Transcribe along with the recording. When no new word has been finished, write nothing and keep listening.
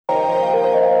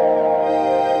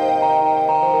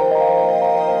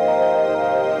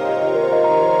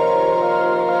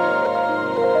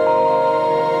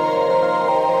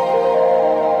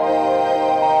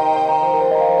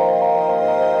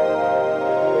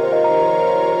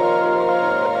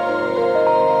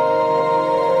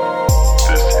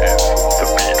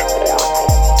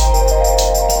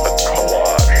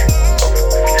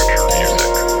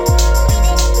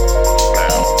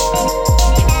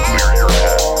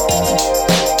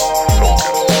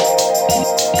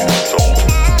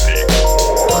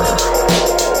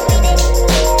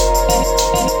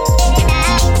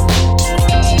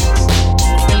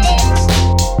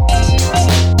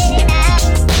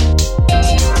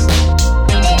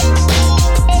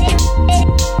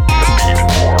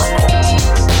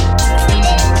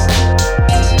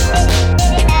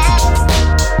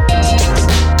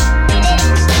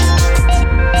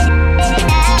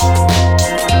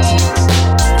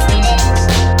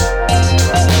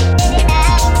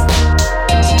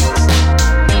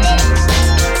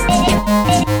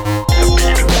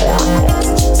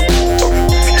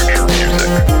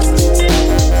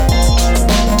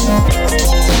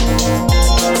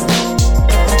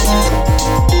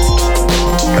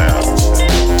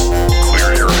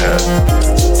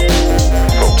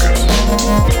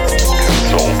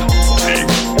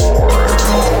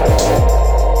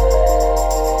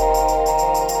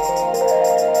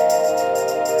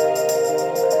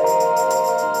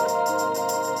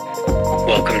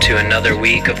Welcome to another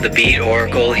week of the Beat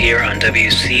Oracle here on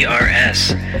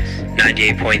WCRS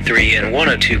 98.3 and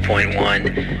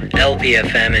 102.1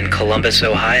 LPFM in Columbus,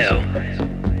 Ohio.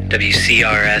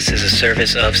 WCRS is a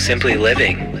service of Simply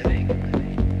Living.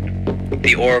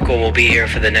 The Oracle will be here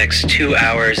for the next 2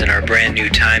 hours in our brand new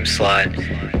time slot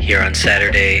here on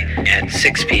Saturday at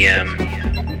 6 p.m.,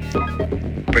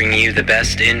 bringing you the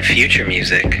best in future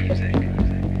music.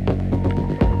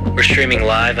 We're streaming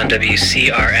live on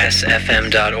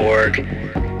WCRSFM.org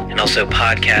and also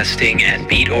podcasting at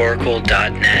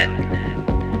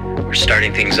beatoracle.net. We're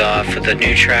starting things off with a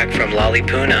new track from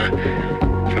Lollipuna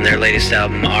from their latest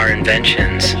album, Our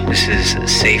Inventions. This is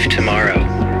Safe Tomorrow.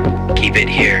 Keep it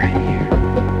here.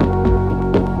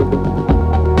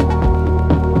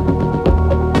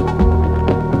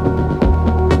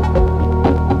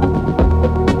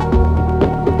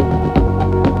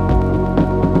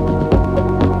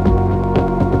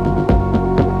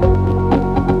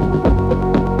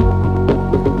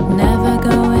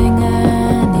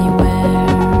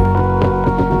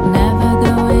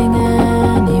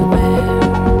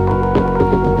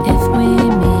 If we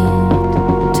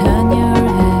meet, turn your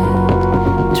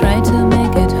head, try to make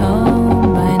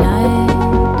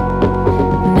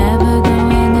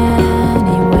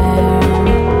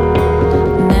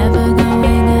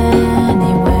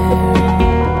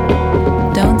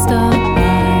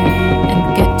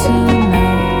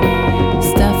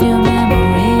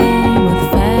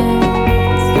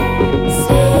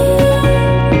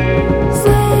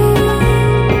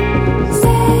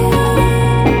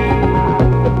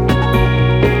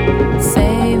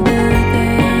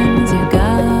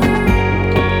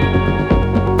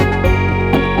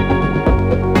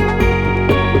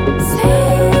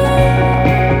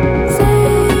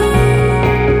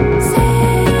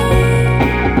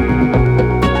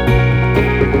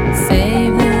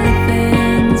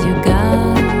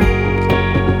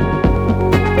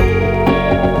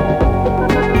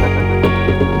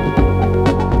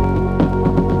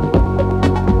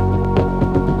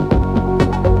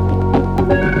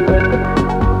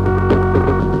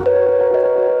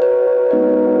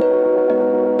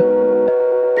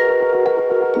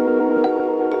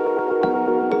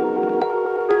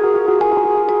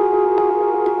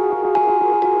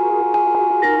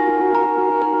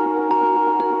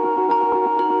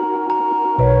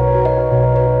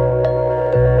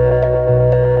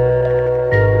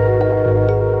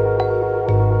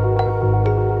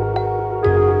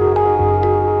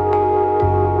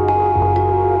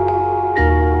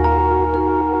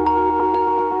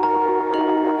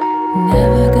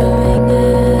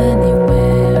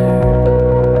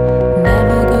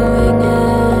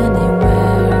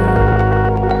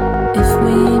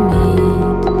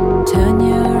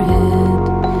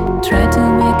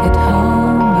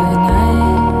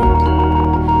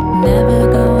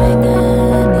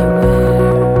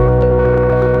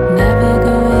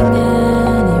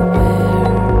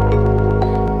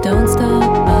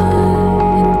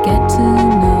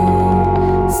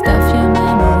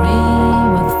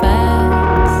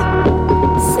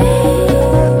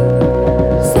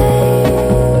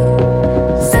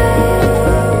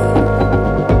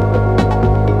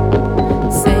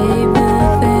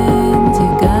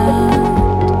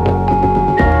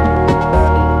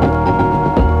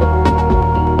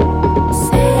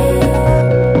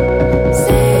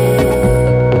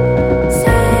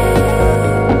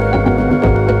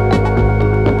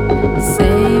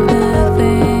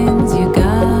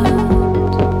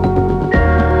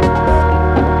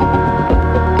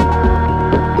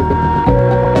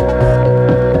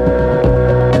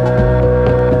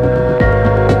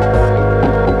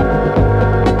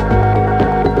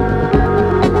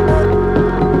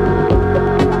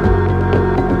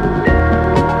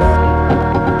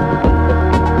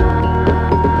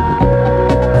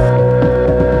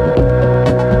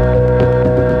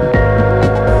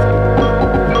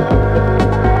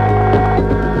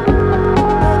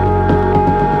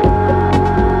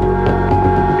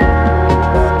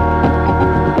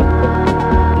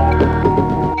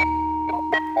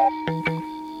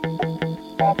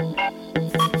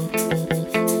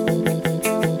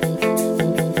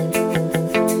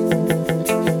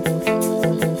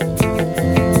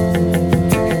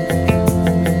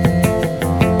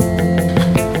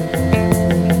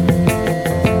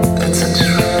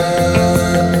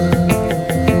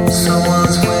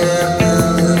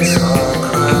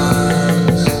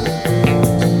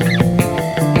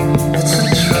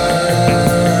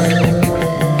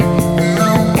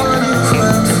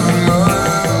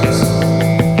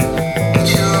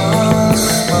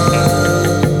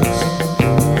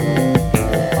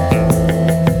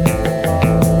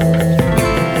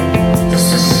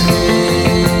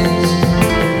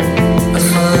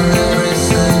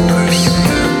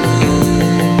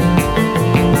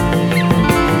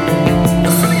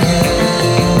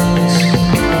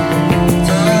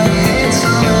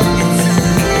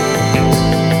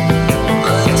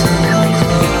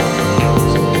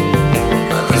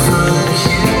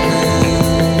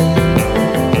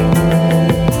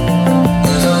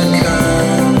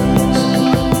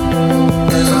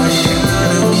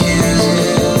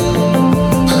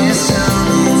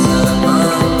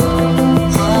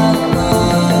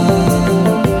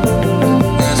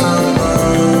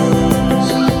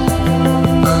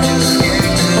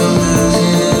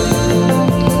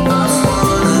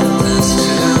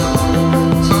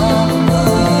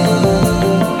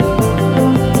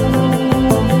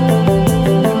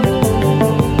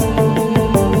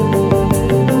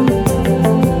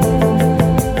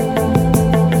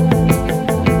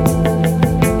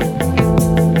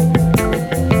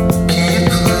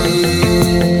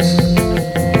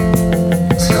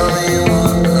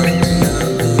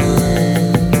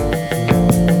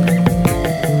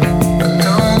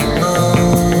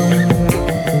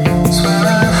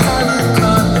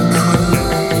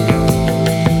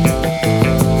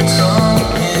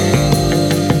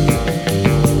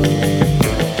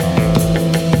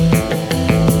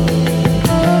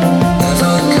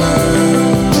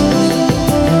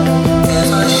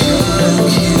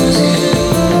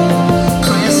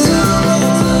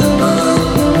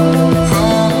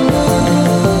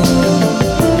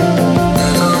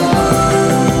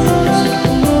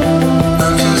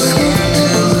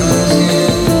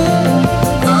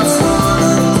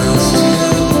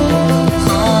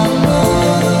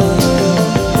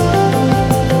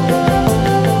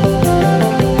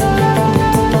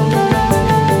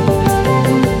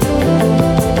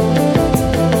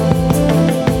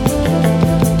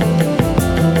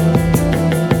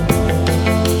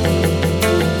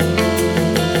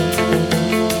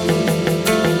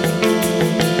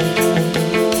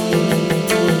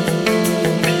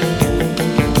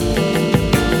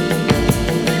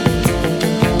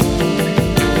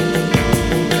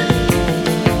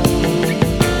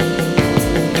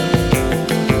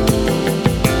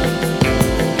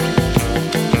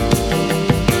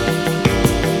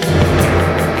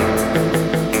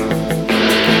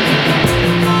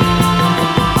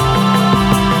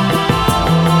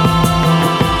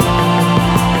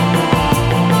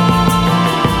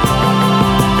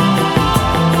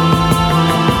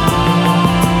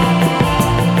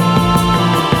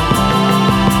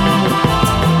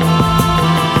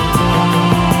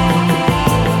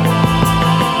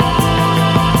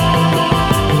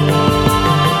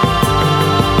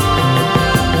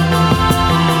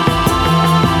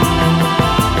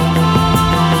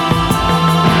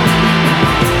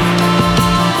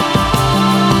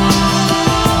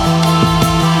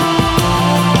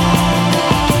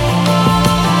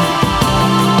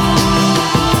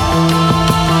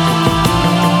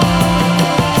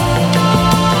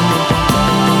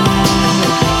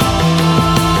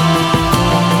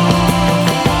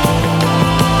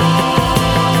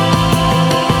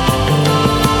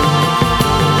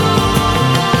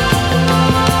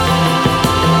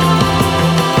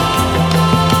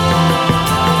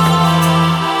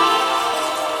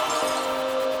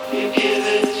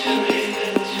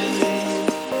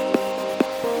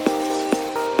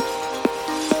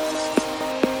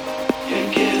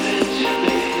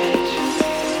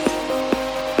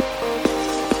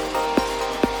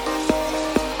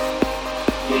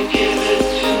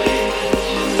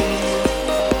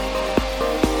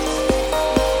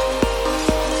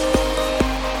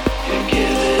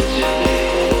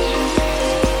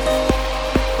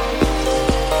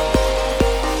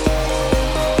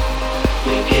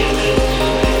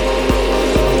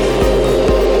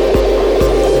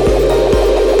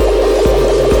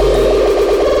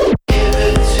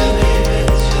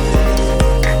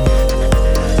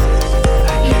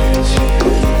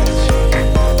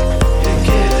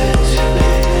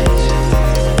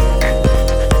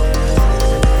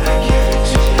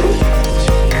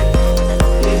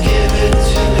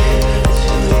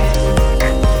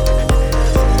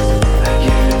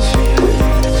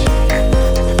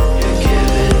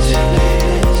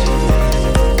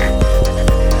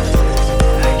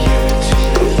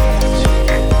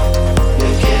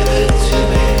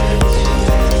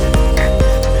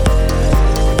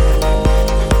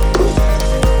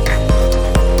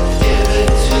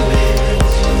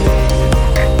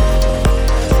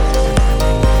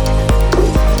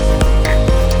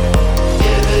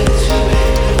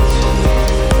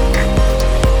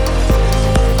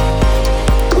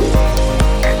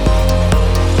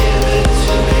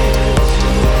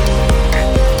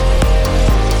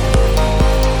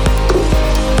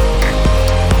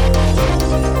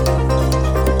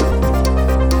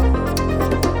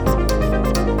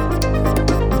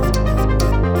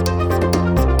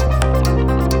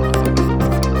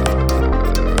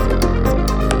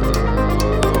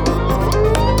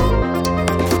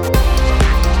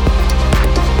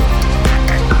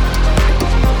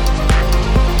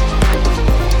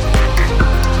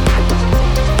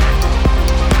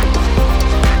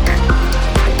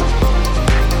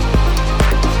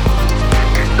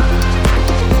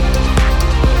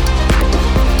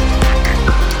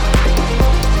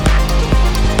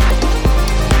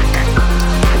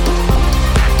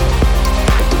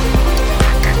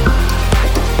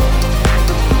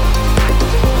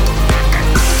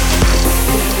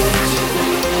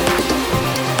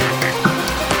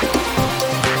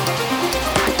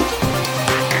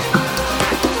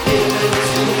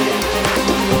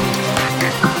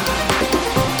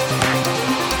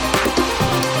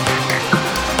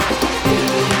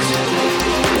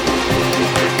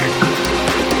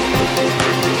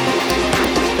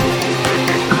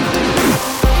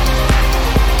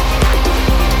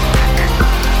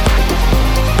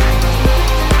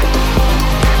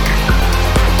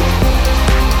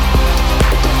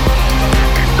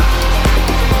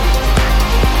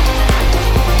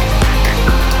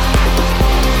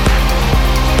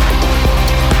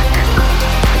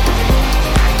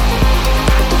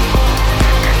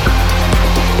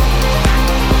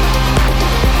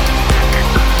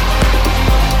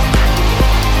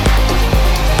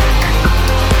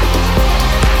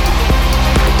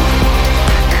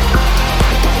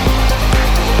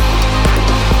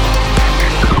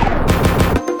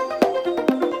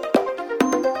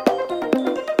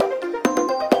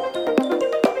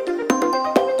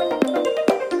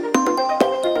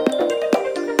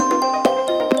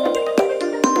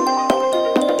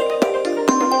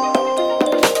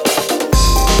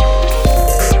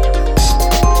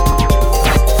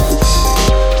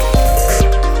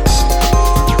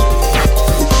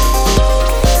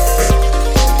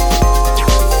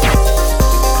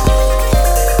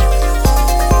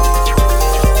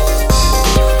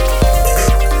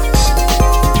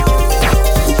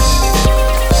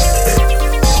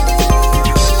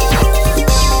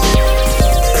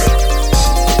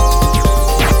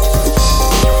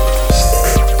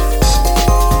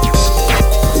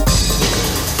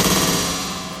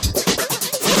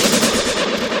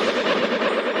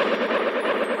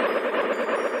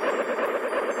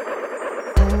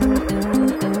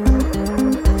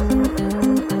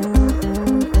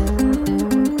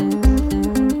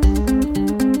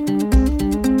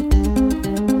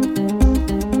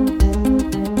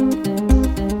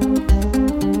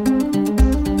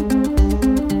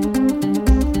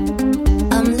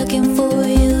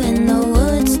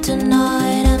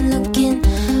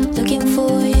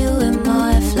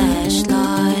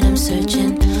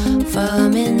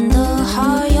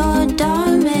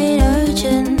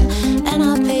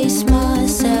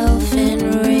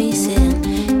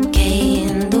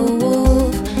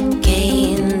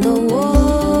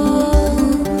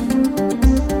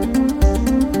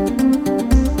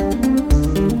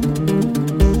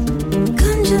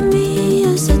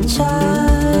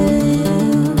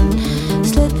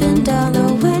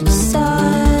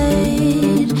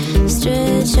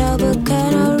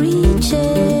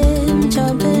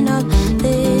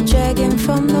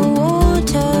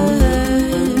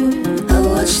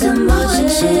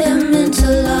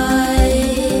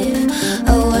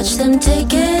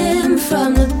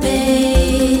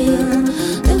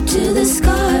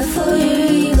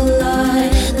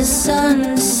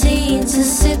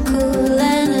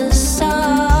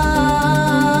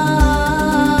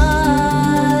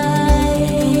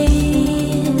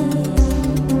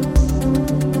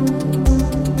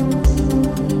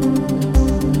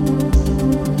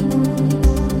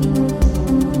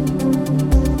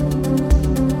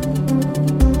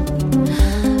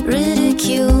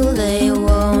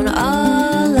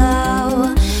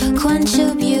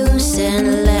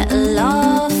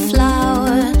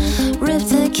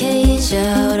reach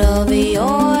out over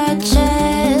your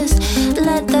chest.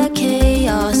 Let the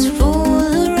chaos rule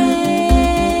the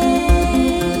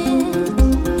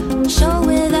rest. Show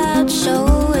without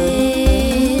showing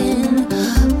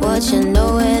what you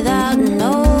know without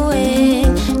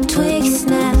knowing. Twig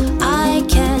snap, eye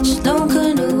catch, don't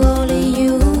canoe, only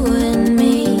you and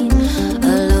me,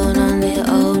 alone on the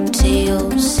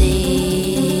OTOC.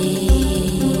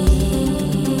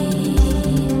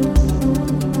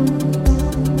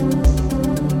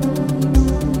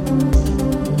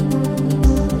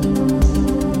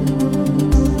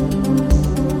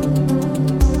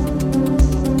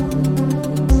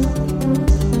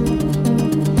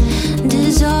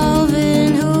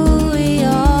 Dissolving who we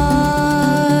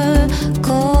are.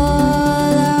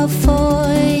 Call out for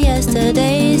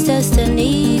yesterday's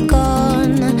destiny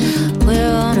gone.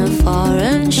 We're on a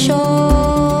foreign shore.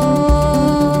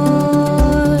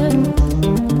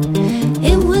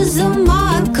 It was a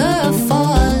marker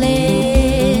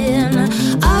falling.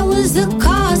 I was the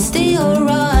car still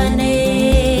running.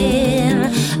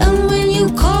 And when you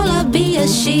call, I'll be a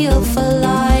shield for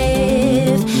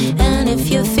life. And if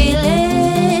you feel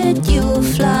it, you'll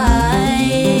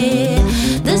fly.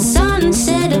 The sun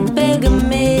set a beggar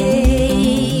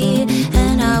me,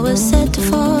 and I was set to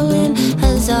falling.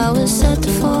 As I was set to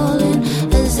falling,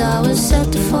 as I was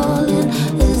set to falling,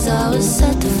 as I was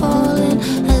set to falling,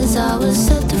 as I was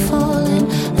set to falling,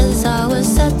 as I was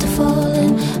set to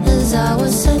falling, as I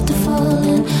was set to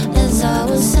falling, as I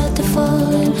was set to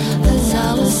falling, as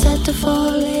I was set to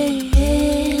falling.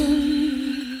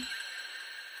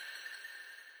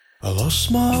 I lost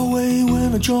my way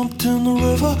when I jumped in the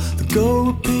river. The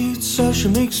girl repeats as she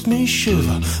makes me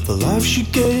shiver. The life she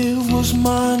gave was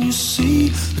mine, you see.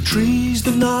 The trees,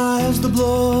 the knives, the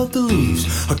blood, the leaves.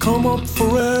 I come up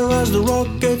for air as the rock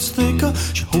gets thicker.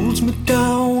 She holds me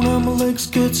down and my legs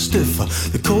get stiffer.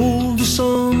 The cold, the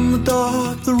sun, the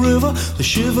dark, the river, the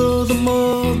shiver, the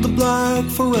mud, the black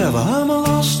forever. I'm a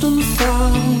lost and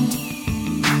found.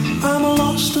 I'm a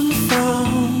lost and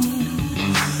found.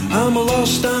 I'm a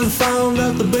lost and found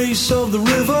at the base of the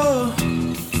river.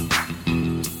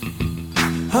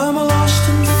 I'm a lost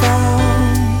and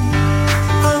found.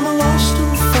 I'm a lost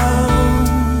and found.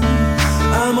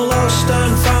 I'm a lost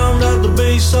and found at the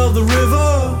base of the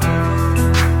river.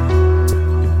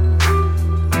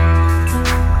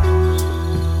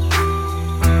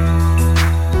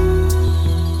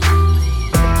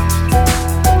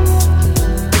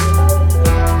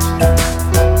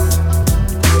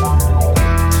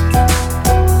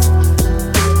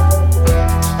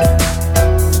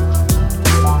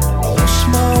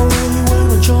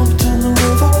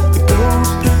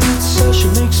 She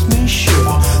makes me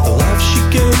shiver. The life she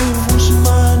gave was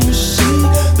mine, you see.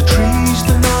 The trees,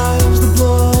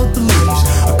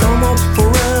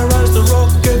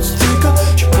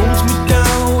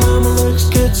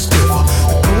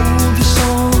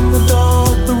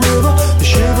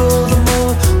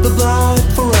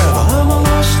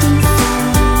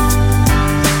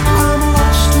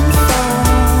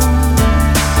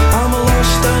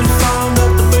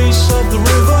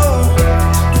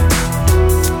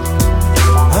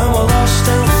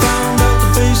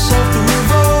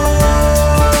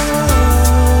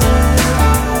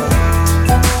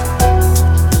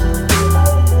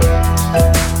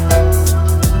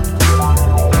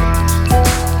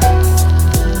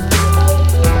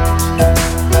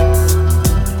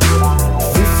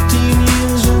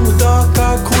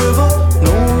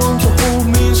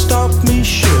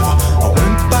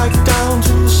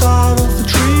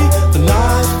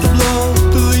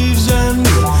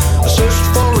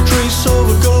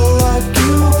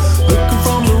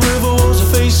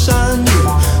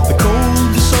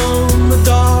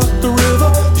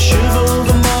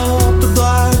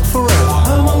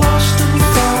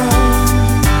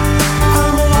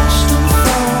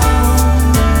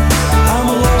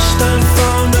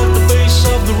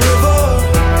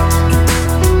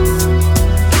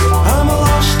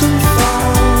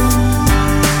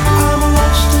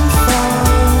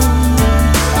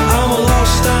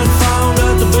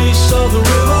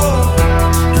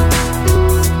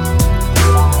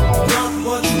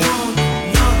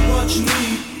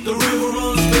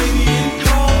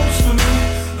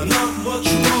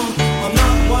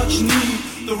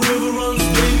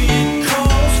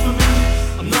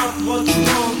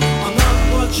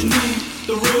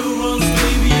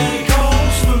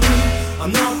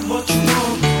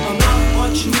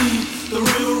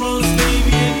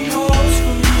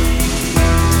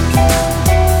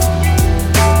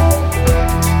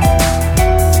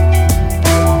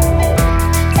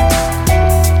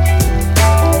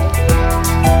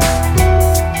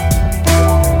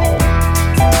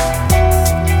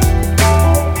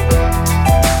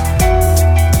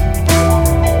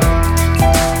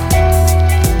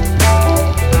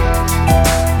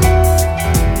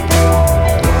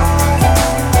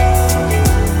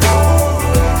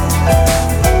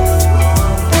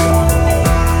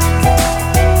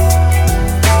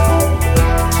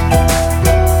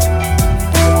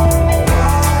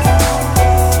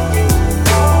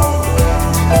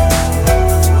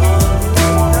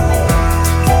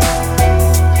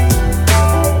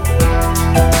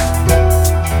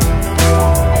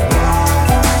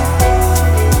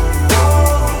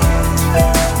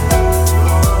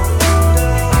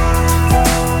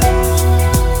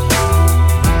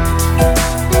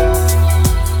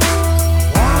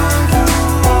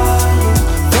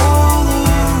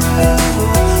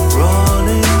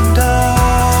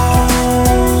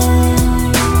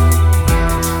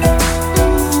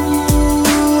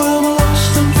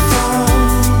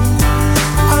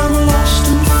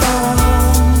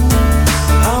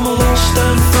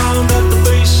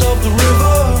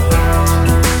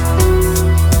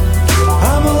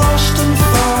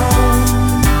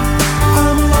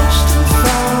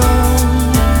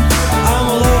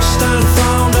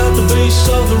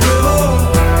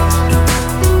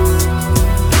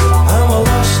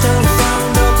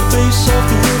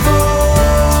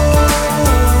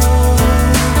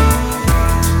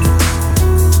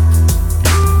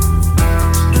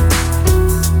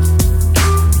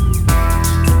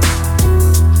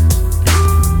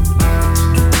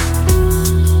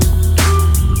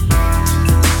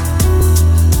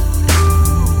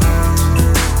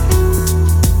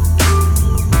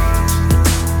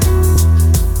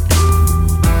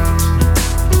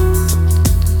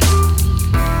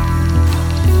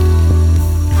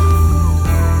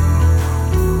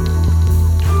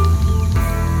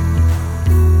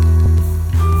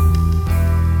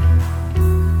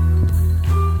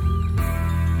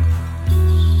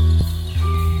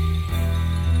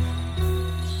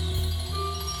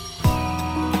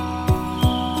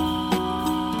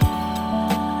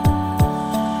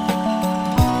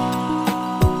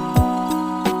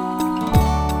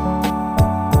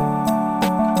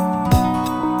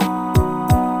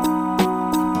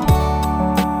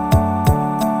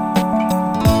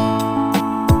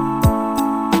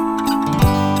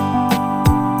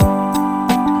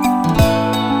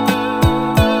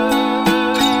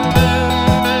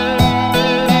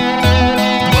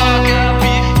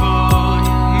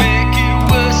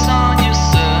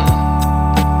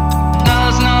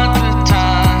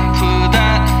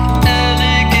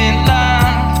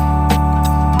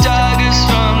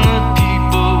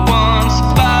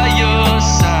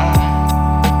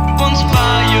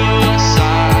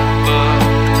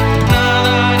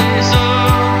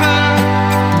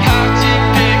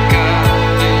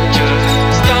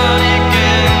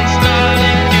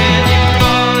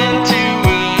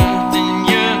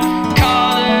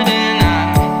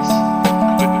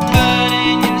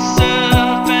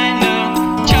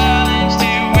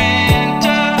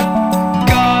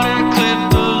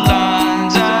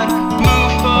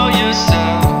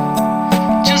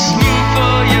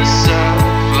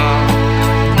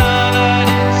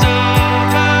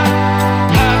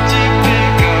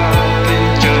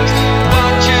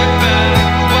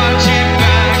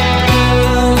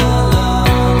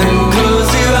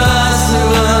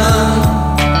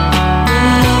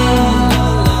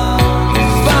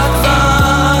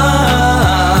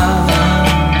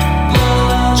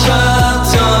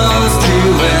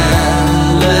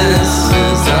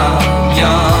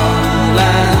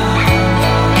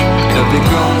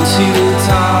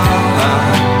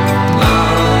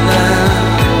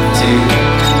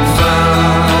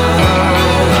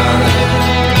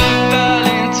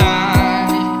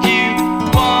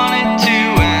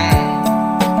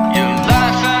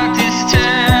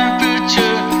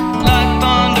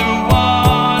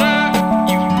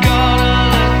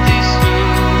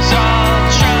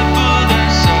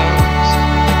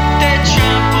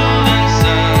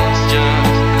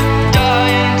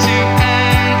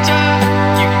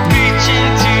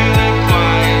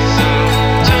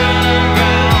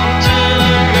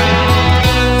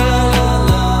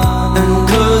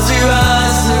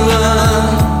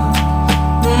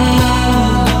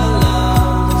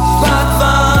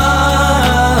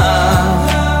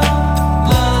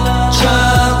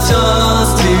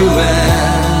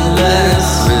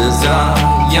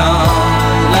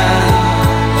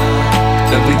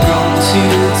 that we've grown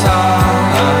too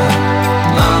tired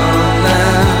long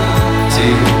enough to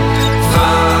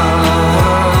fight.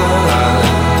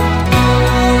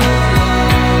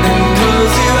 And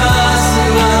close your eyes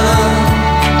and run.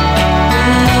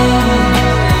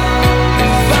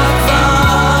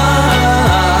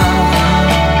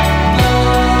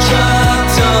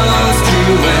 Tractors to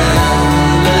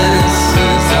endless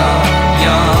of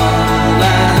your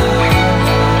land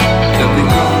that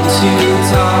we've grown too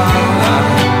tired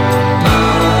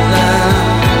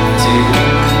to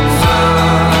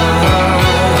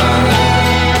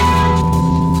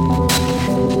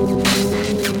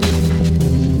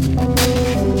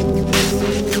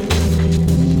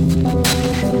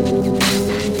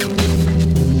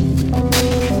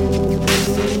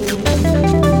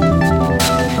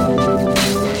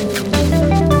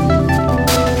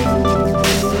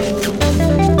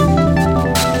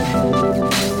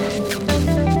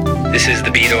This is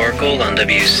the Beat Oracle on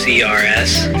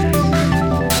WCRS.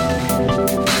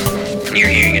 And you're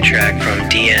hearing a track from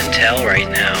DN Tell right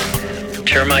now,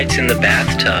 Termites in the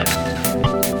Bathtub.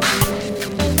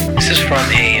 This is from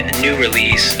a new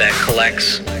release that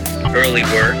collects early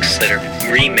works that are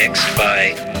remixed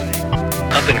by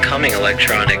up-and-coming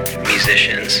electronic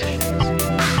musicians.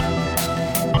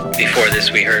 Before this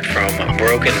we heard from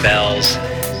Broken Bells.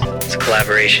 It's a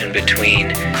collaboration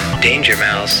between Danger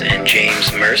Mouse and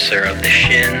James Mercer of the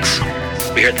Shins.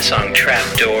 We heard the song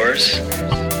Trapdoors.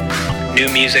 New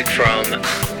music from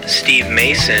Steve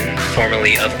Mason,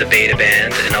 formerly of the Beta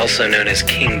Band and also known as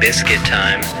King Biscuit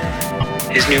Time.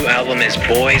 His new album is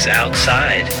Boys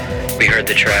Outside. We heard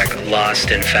the track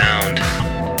Lost and Found.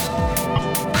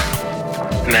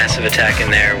 Massive Attack in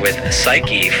there with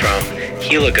Psyche from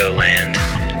Heligoland.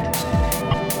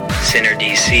 Sinner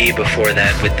DC before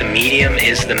that with The Medium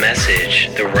is the Message,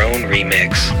 the Roan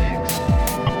remix.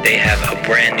 They have a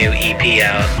brand new EP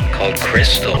out called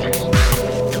Crystal.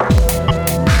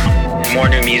 And more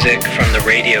new music from the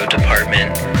radio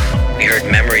department. We heard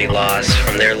Memory Loss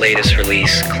from their latest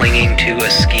release, Clinging to a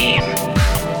Scheme.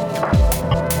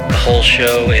 The whole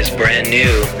show is brand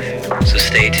new, so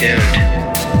stay tuned.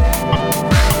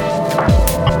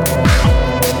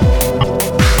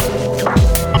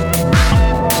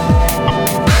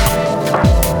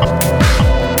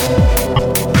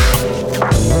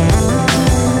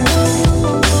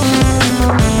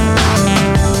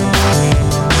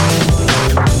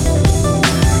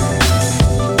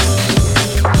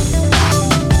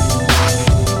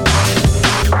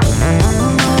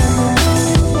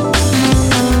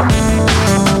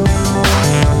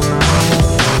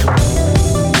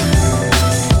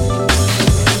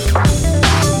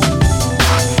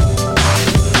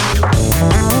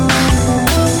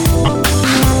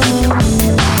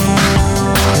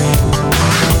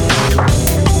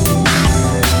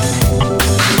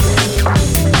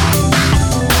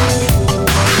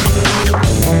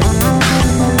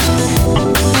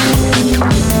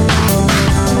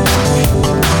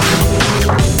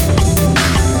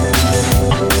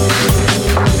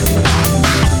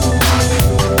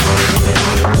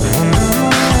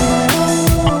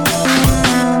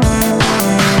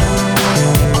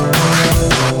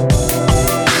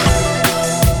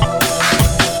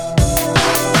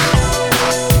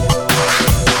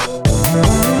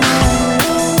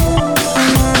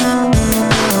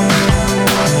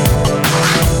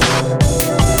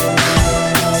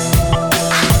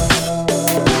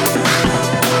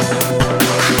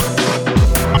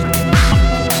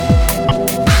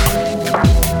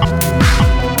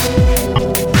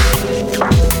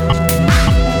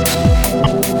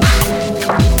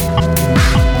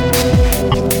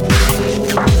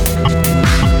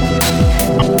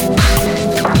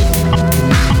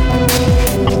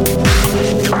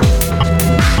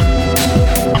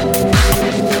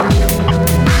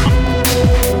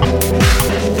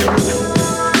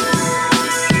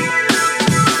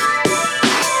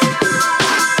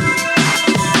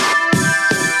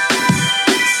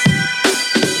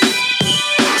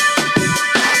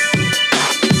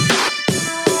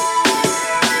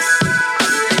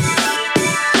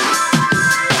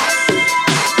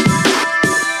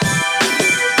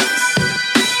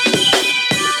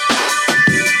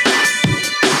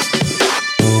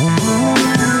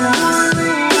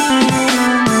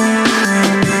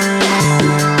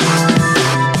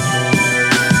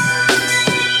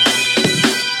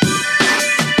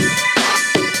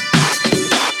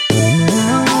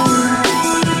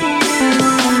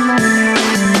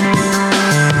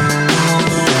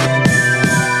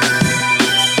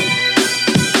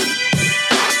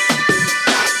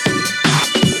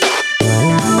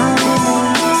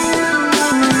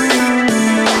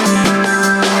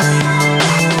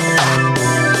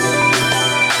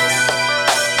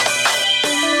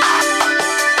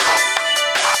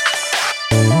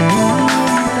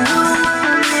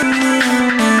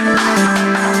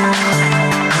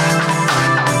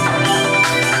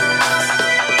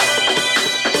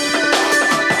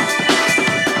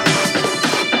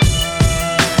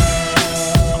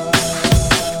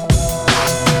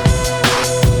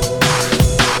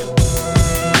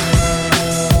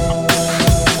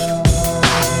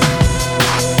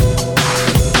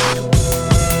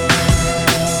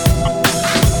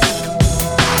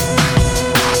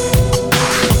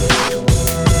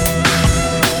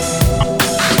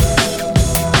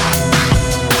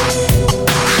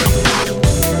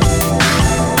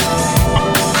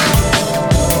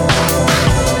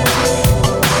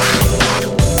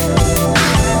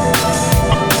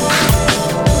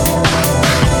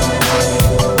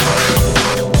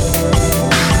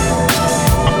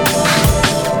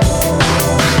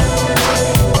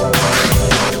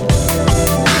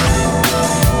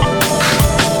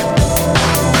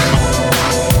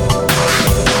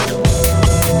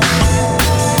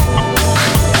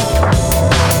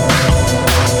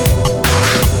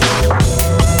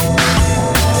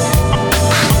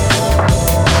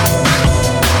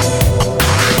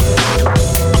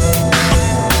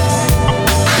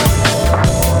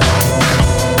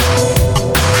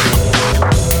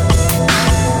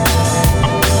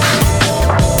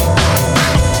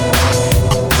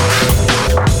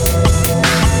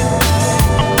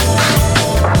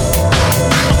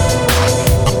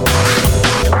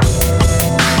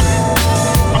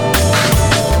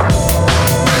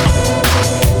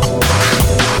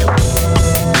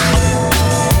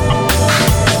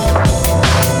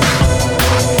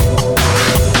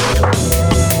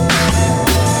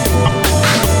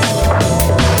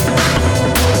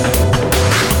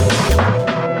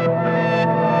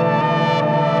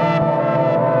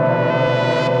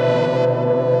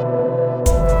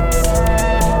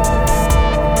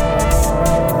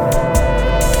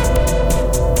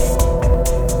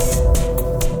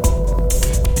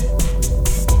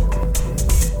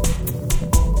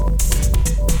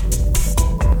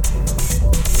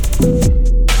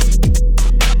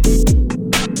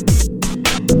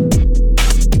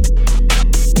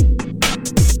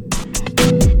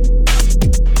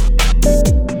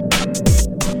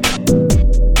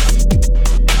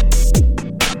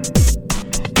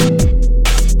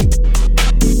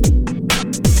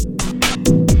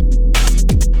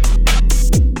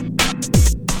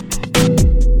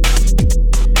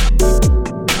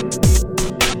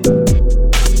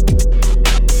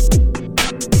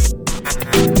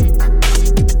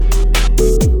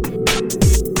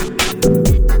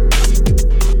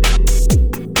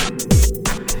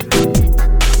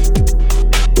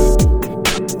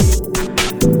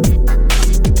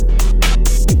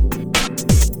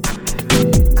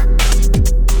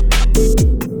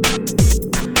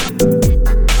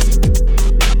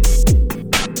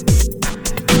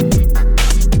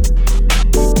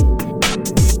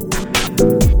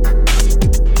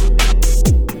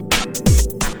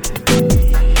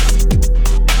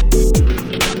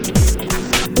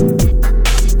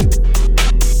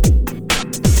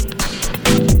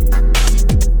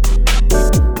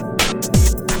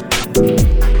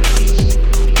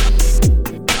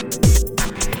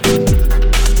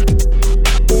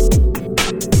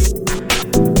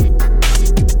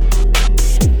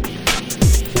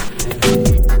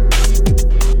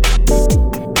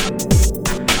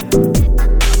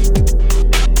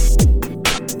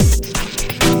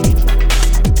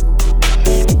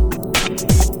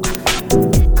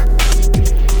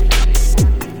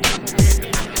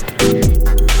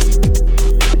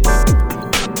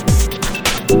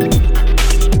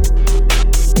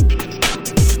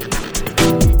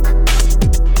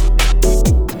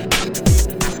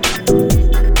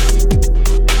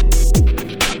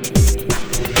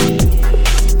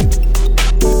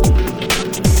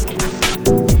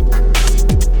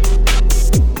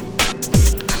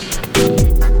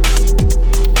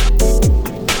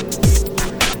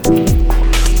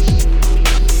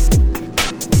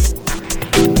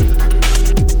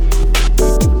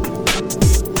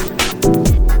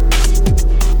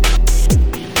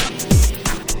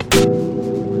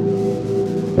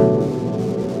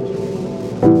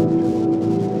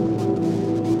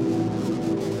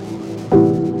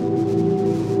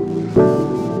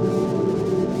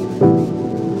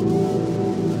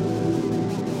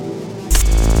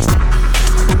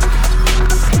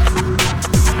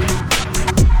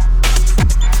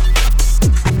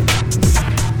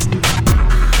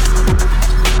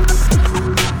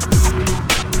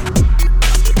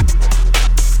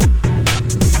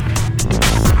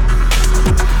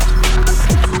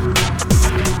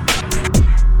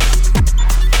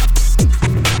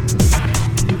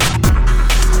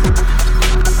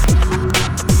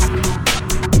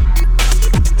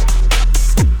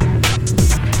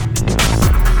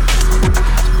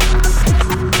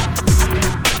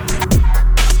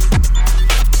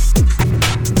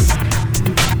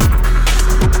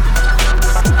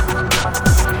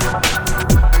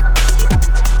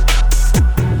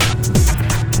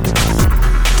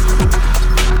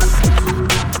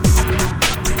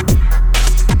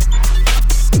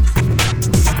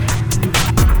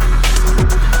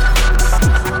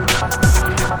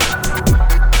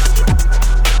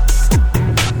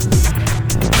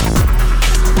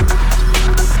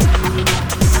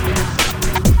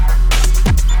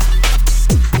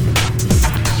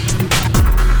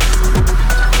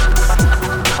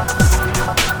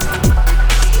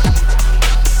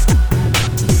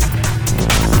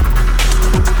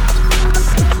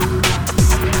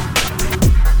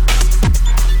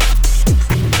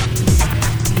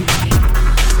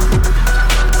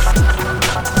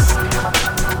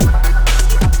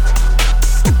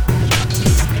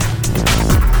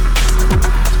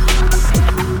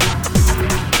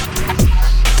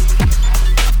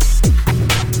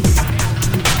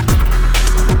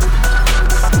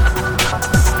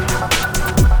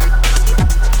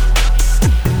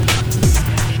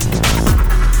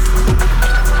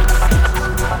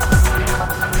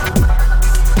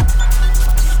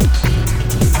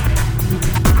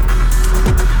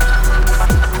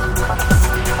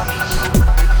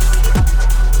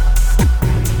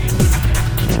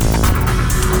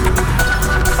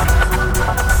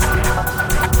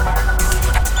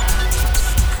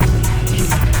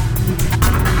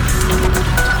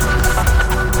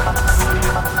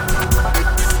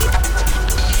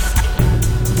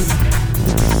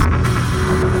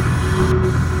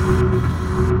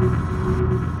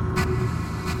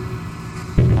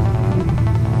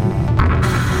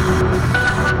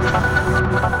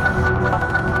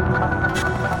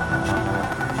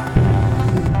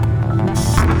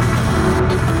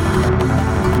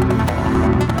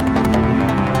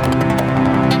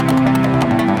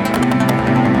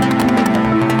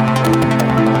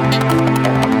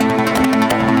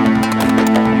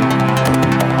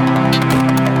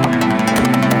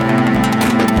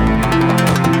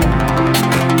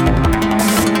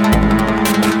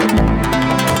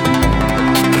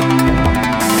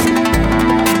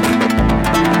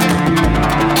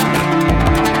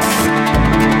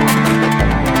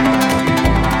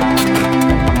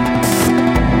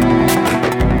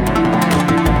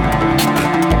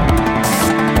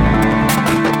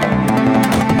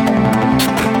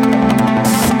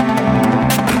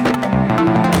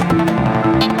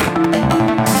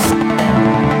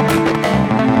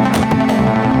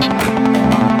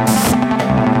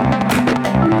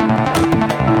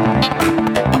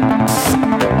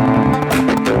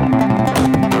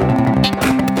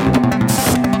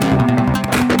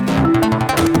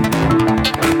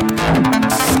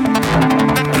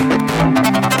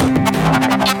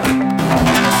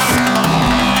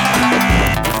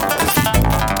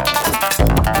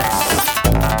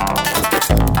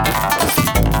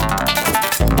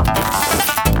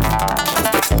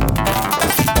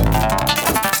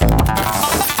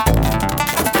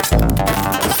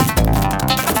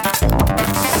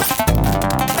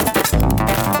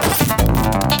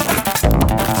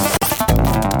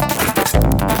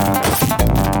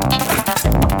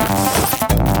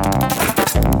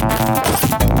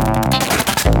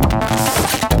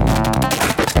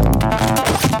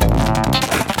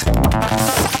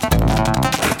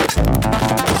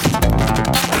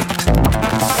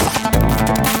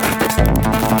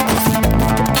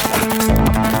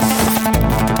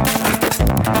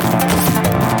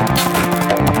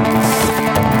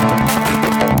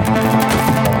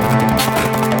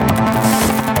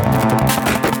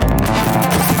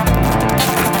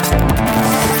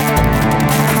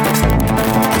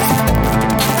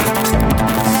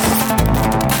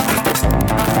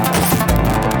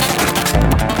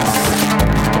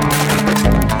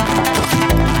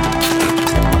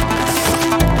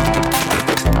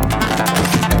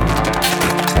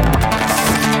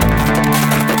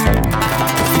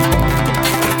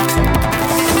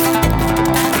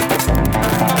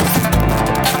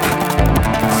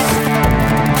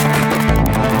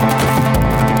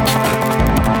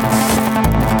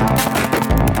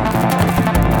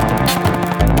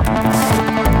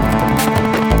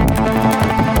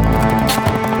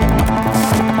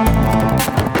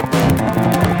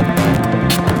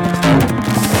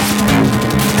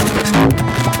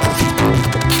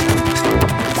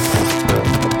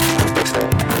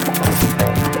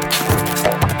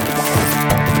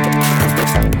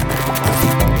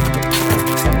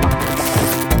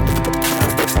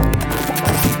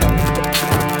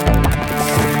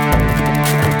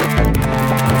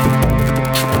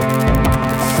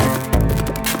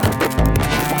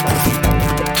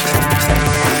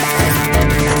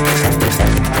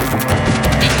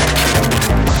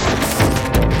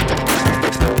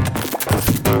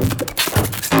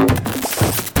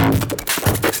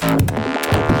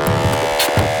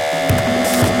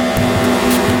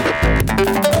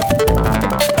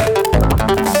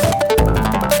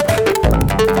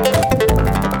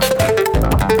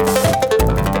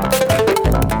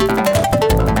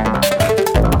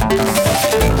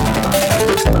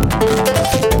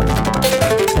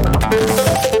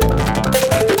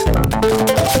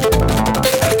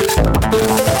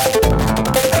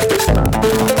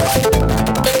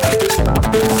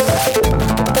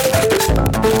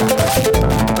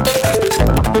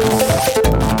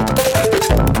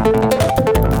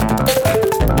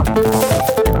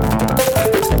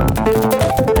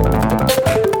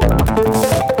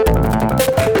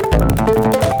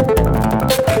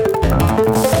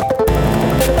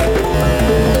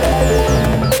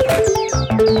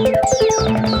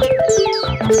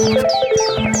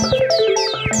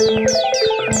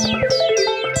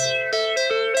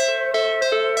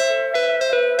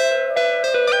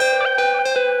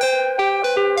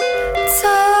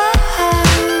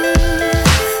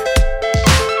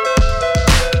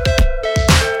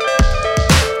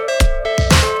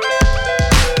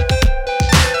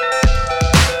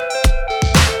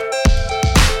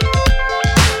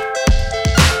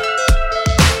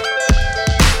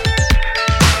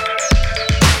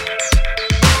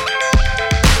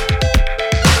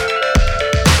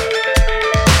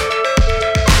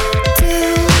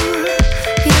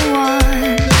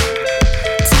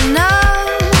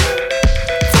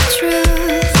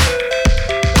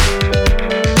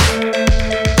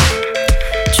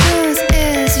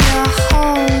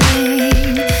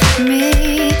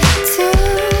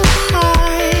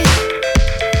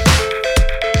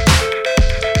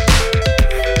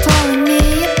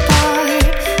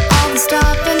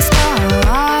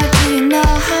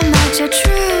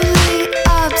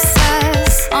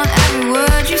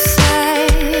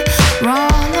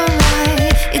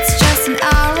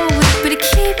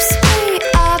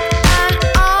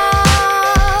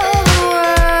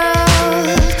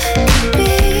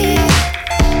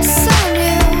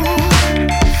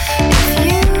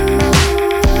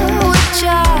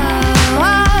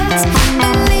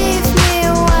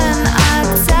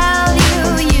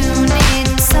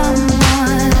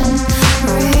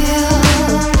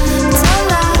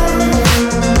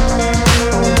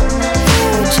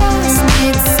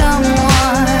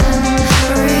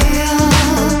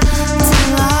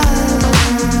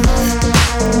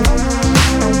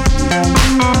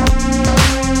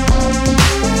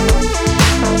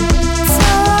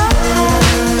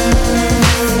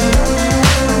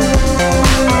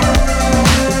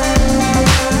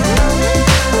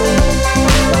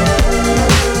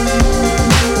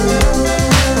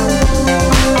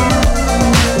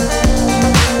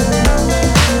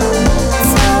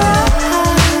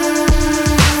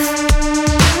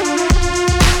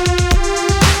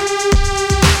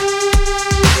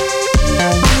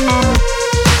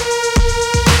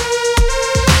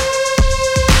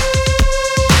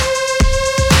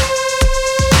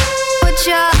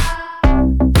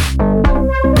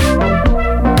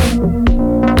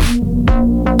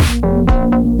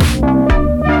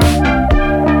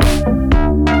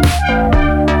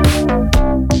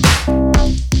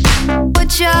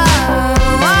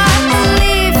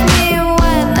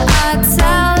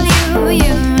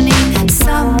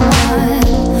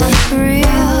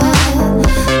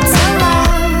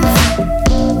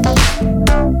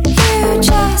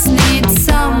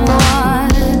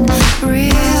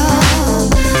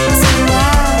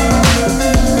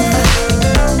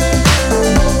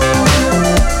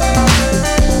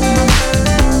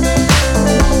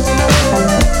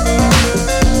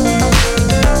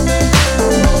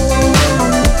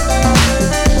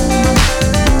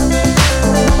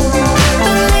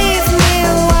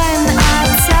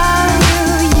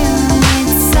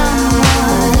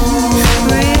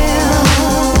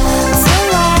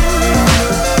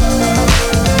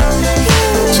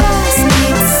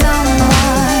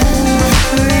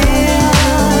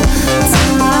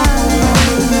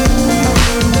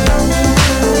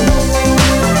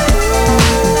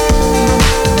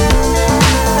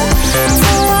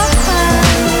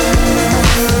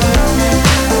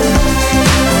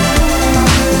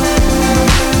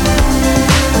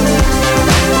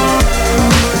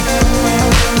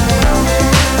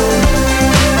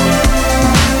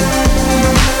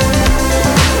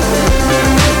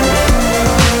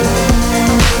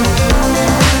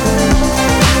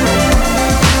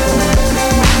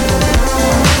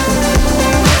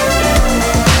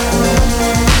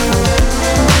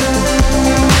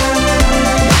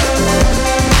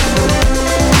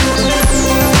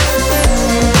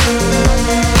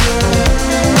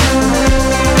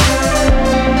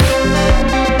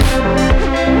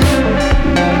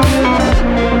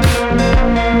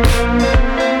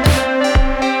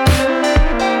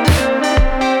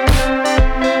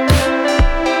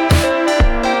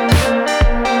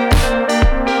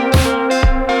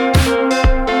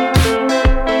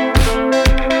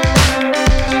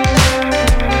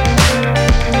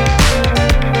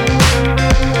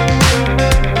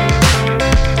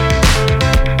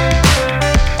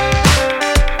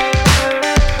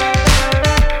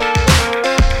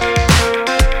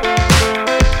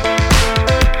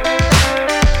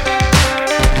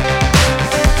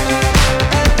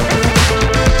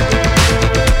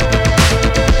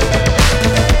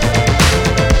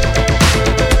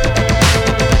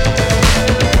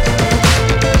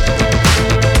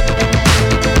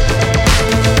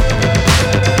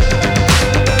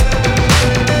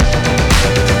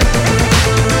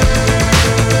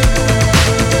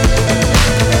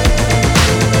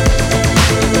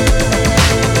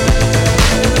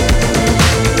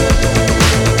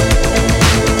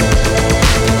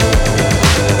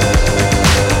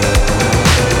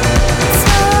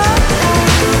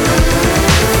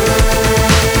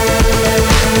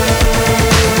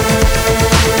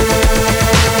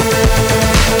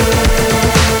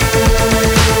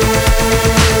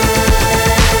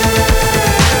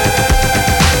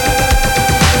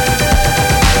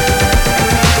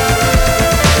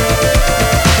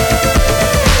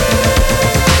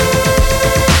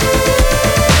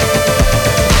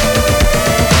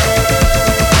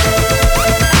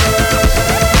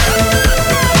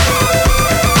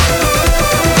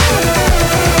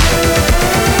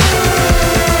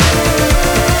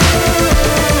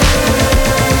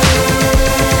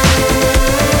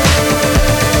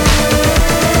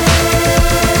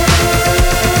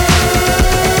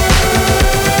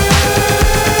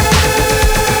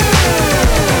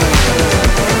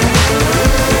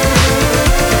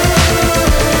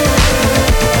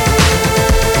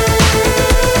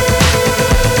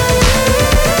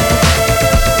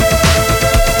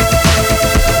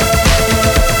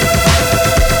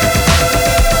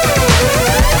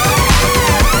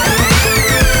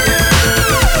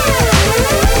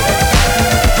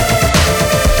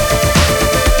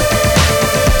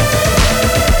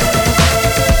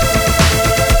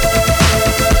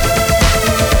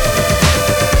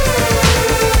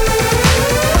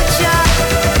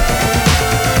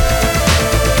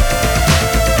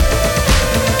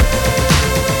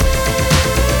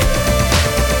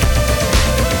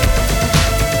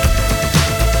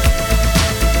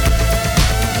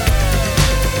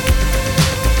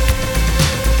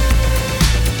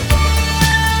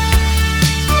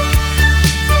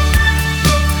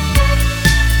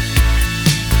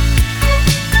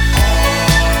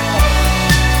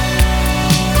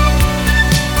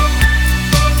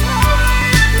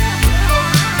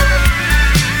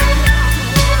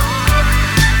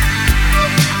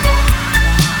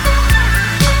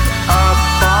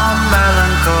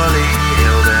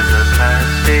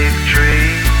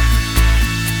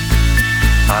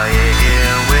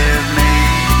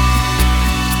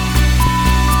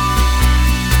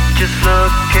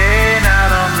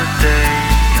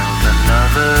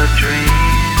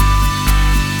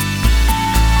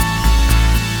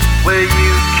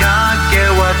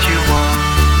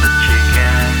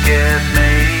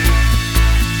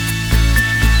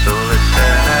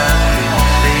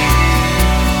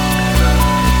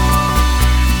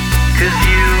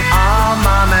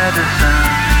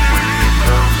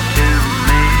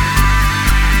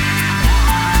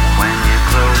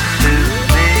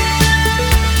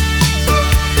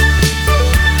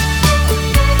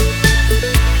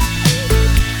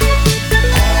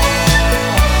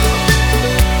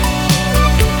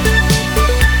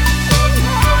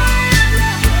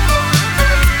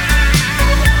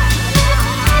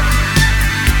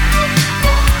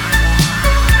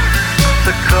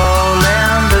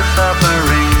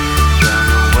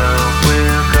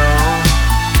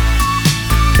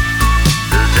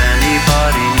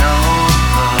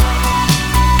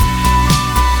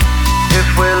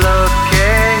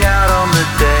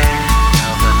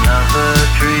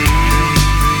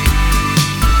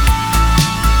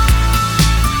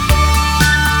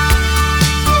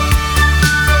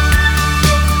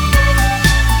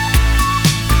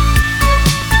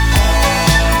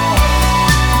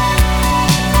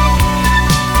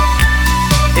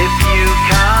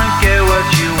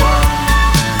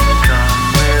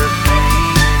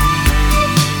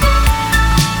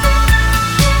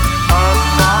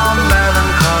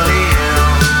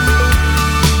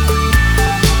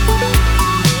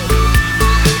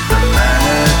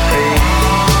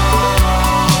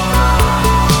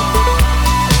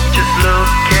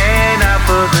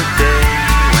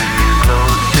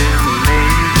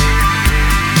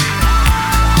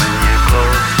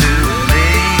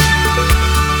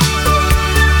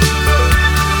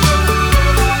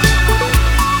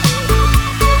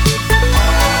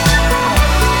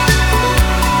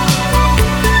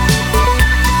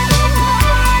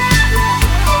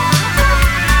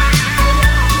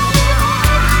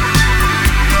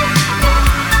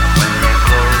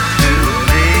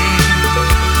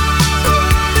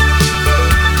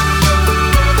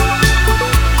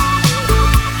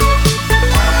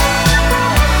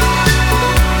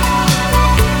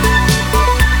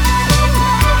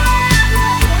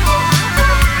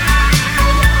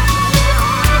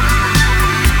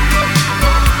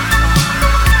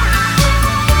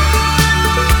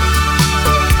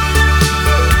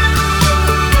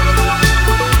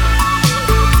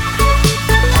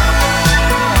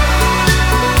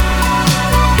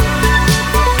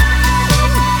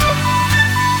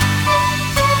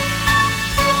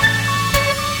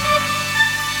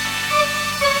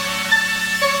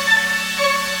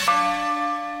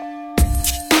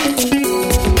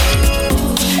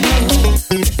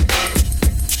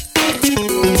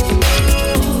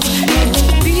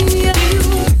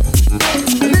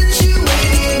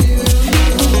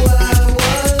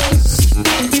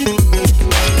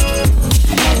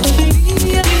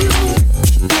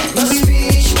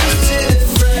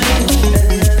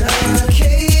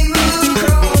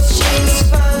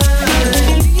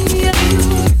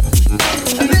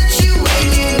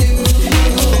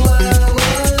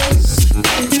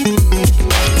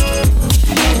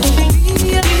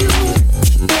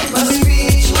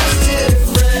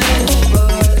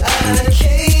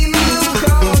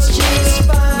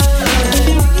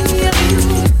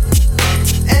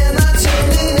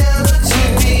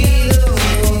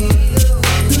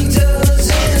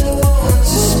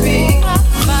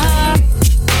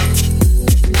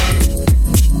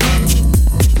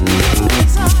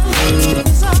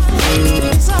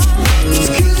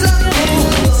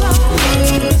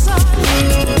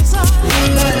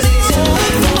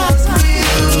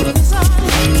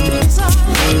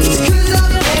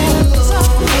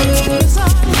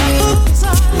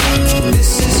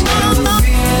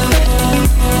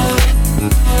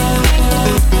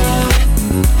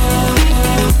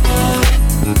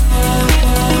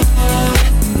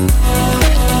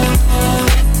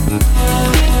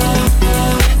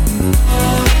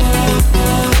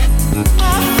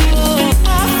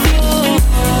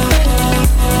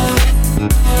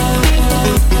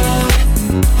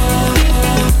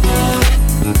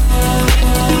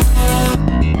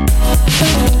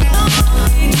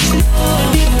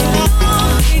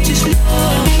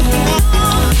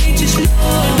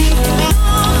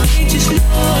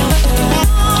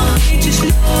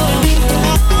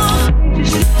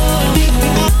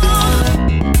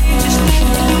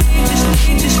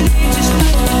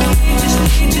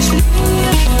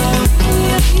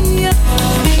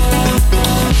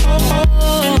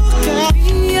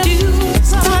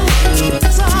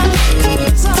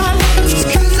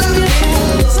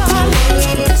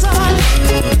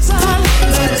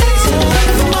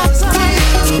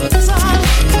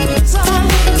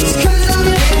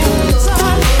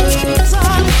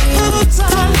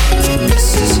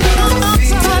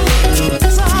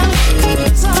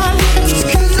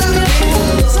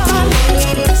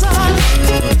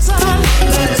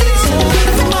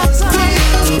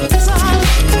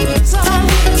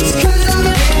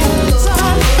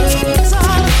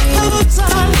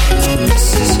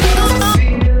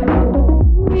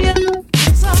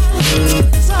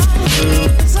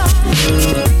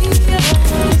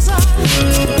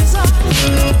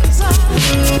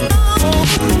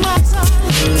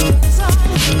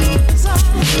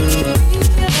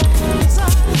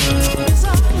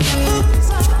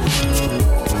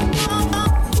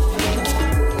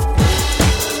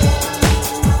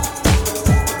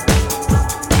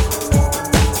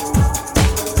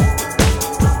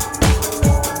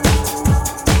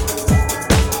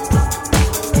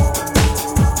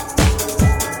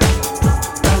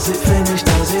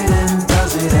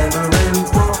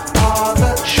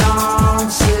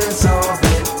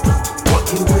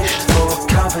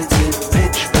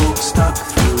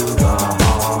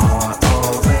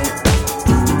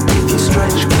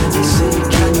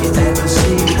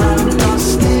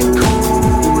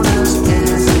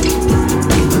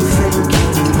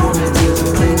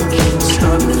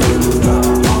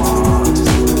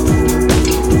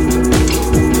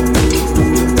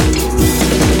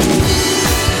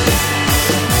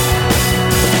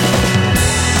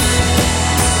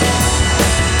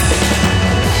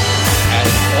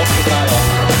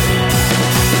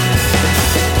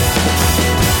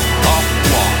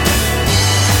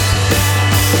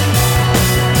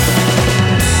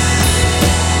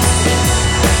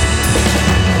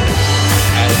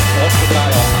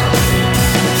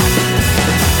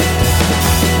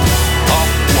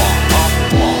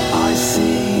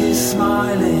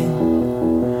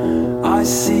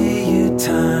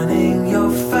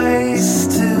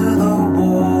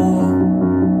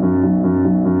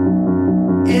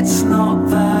 It's not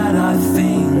that I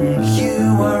think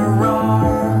you were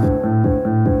wrong.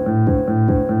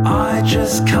 I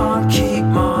just can't keep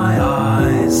my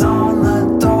eyes on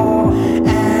the door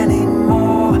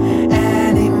anymore,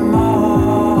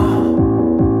 anymore.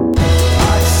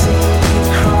 I've seen you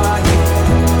crying,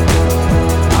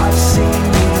 I've seen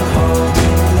you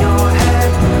holding your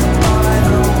head by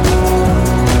the wall.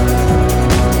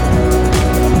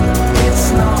 It's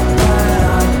not that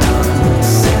I don't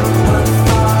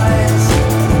sympathize,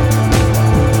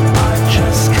 I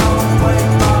just can't wait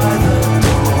by the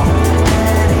door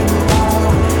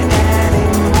anymore,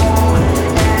 anymore,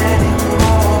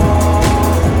 anymore.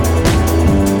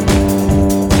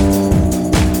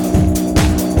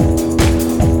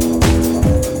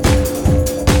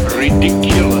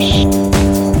 Ridiculous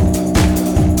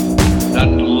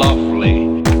and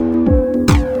lovely.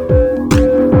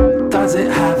 Does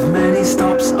it have many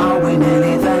stops? Are we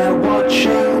nearly there?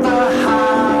 Watching the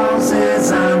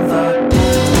houses and the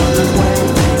women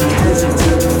waiting,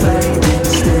 hesitant, fading,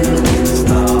 still is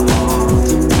the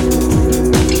heart.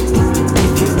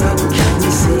 If you look, can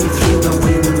you see through the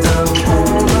window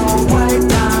all the way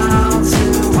down to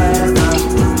where the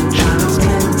channels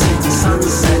glinting,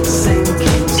 sunset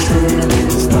sinking, still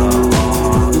is the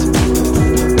heart.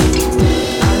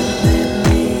 And in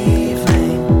the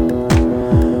evening,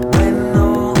 when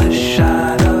all the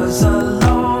shadows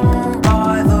along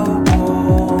by the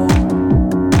wall,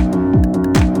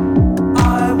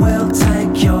 I will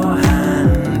take your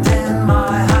hand in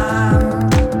my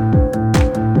hand,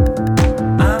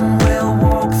 and we'll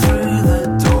walk through the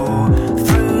door,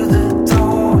 through the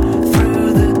door, through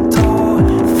the door,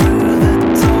 through the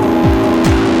door.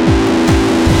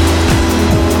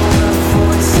 And all the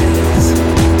voices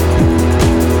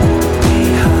we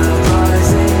heard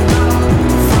rising up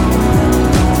from the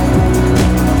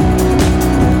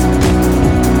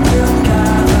will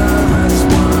gather as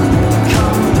one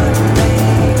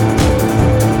company, and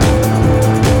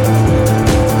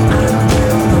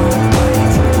we'll not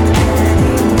wait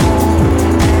anymore,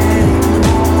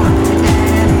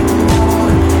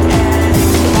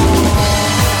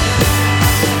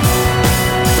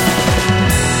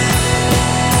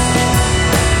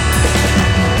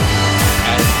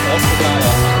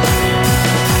 anymore,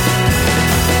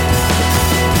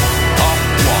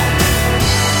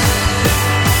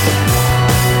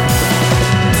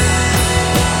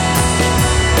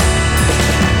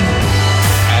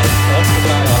 And orthodoxy of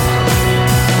one. And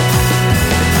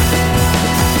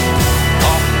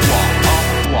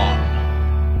orthodoxy of one.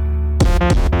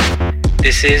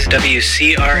 This is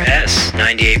WCRS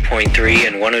 98.3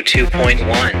 and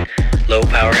 102.1, Low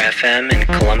Power FM in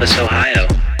Columbus, Ohio.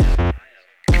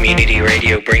 Community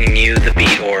radio bringing you the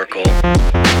Beat Oracle.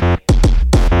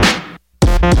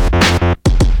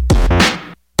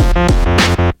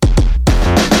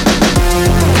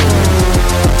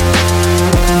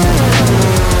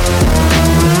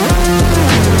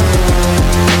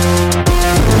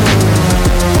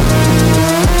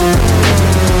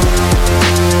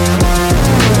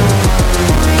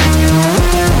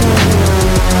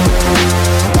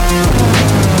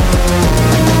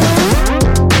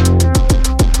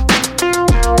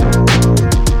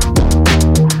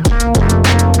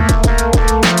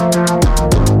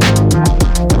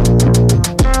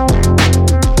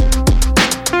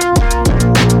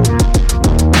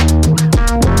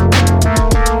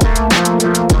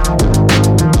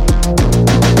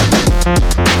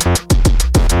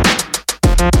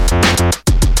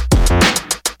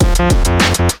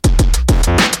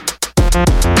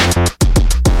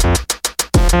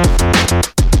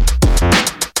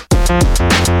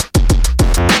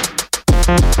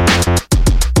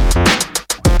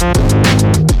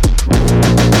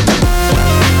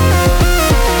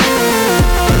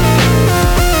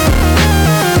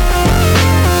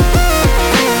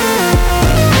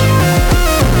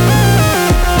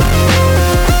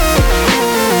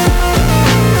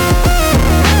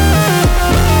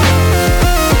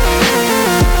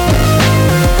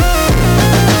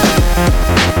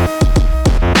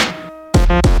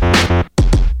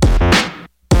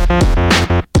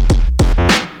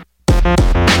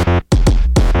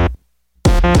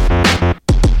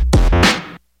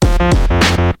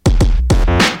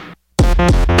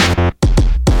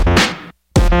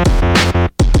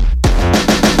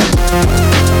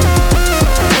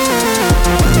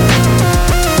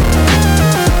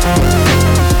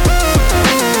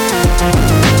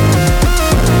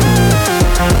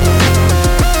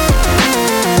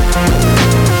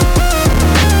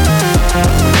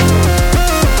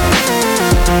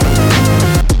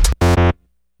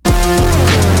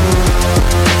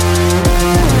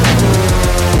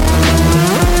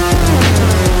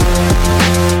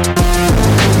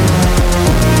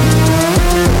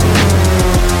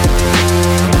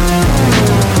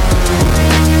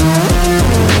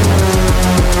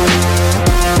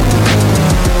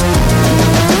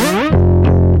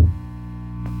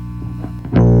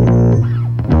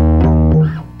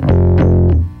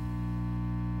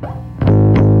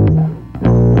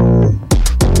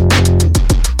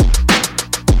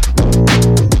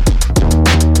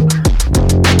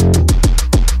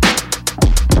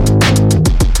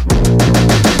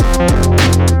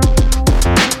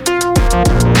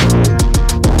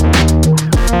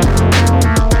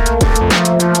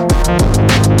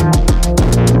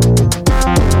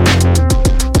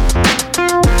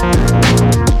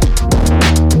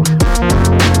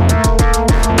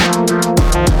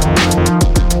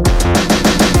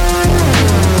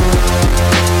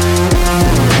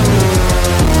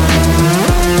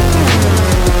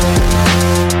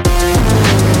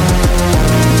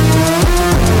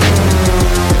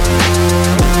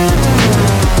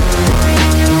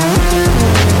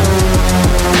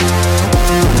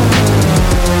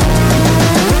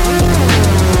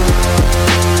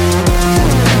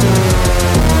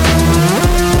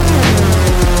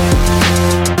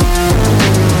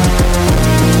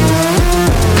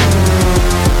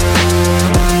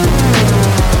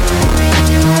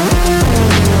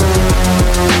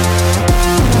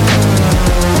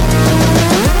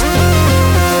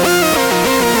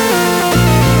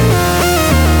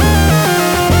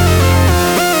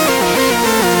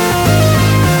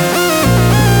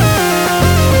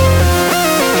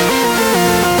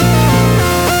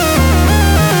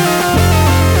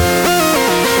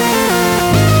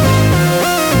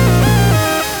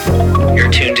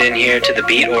 tuned in here to the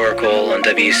Beat Oracle on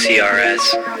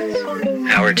WCRS.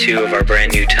 Hour 2 of our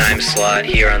brand new time slot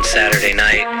here on Saturday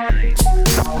night.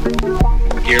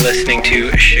 You're listening to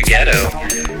Shigeto.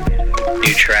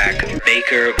 New track,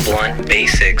 Baker Blunt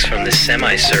Basics from the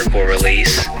Semi-Circle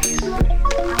release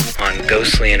on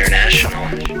Ghostly International.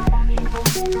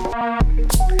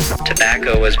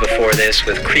 Tobacco was before this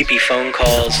with Creepy Phone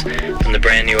Calls from the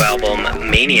brand new album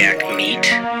Maniac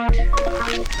Meat.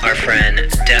 Our friend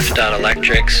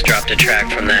Def.Electrics dropped a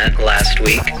track from that last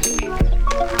week.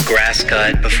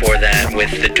 Grasscut before that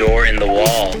with The Door in the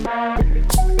Wall,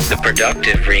 the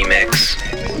Productive remix.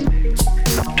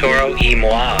 Toro y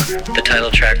Moi, the title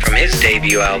track from his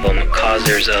debut album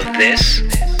Causers of This.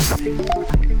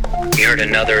 We heard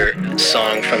another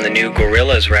song from the new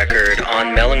Gorillaz record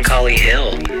On Melancholy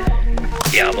Hill.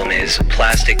 The album is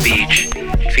Plastic Beach.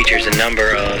 It features a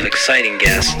number of exciting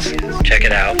guests. Check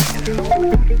it out.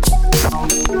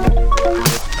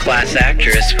 Class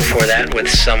Actress before that with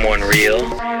Someone Real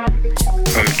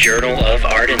from Journal of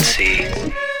Ardency.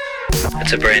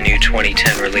 That's a brand new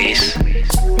 2010 release.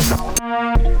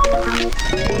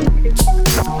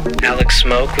 Alex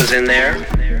Smoke was in there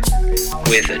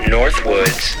with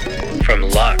Northwoods from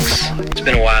Lux. It's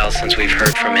been a while since we've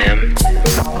heard from him.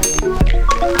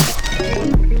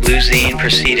 Luzine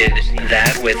preceded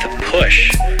that with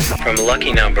Push from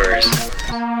Lucky Numbers,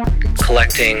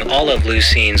 collecting all of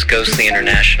Luzine's Ghostly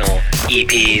International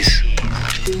EPs.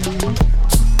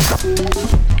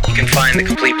 You can find the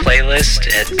complete playlist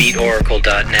at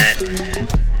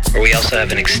beatoracle.net, where we also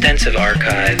have an extensive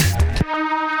archive,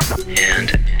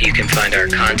 and you can find our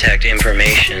contact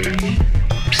information.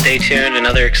 Stay tuned,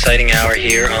 another exciting hour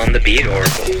here on the Beat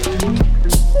Oracle.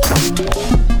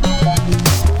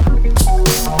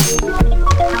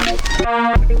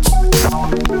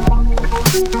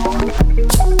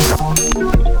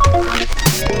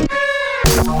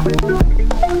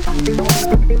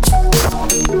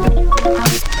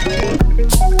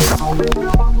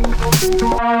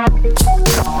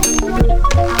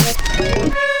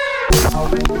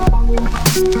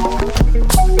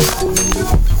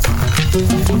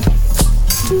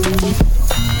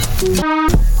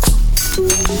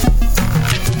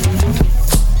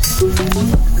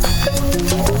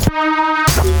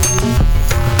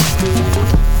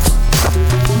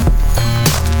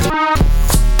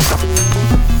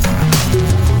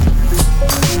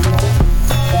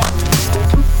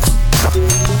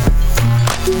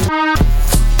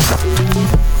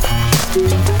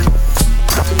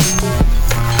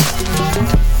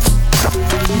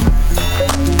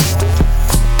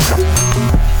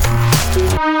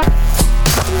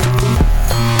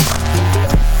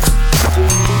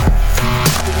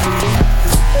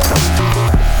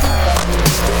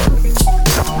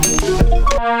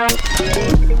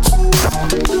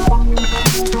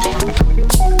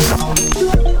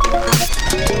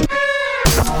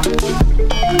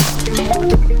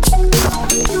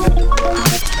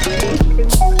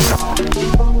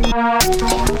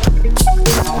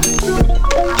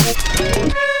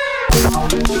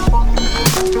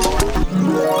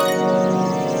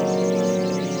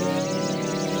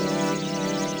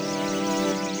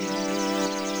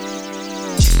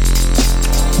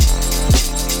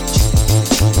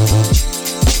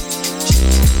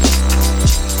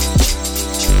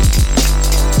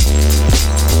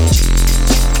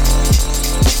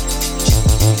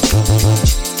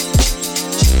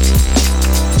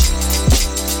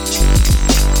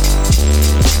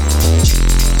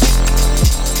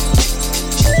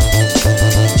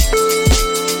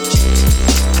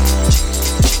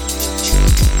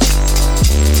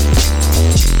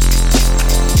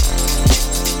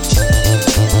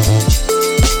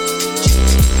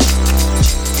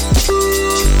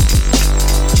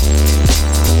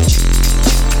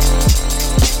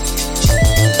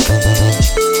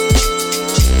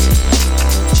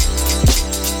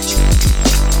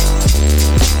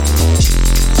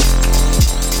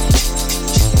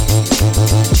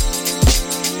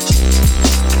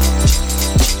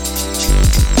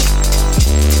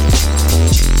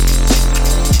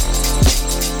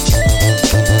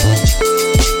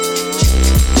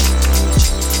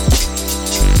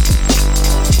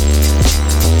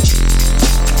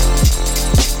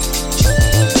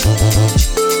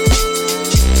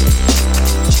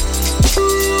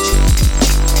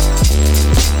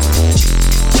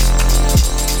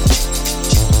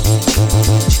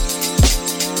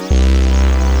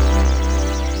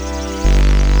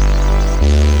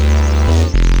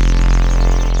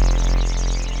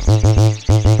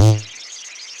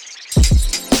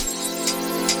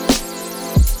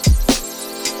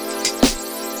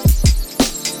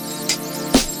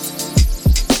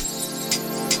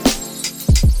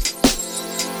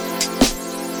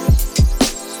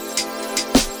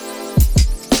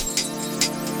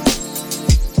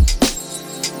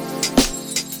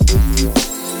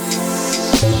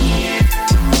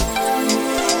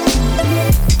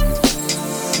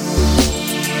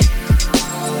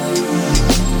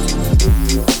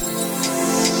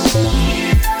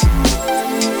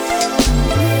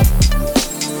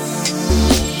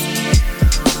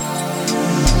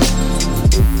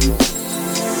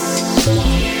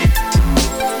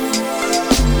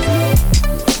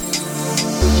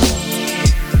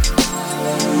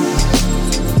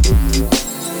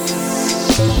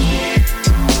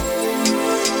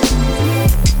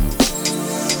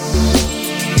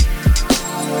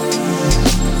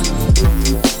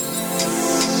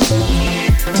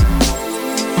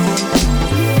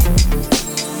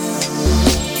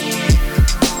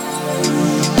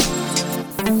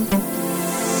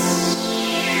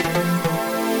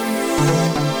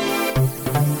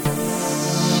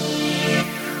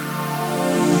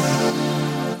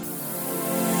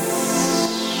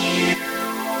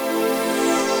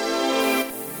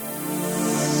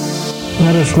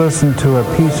 Let us listen to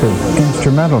a piece of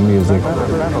instrumental music,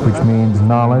 which means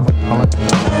knowledge.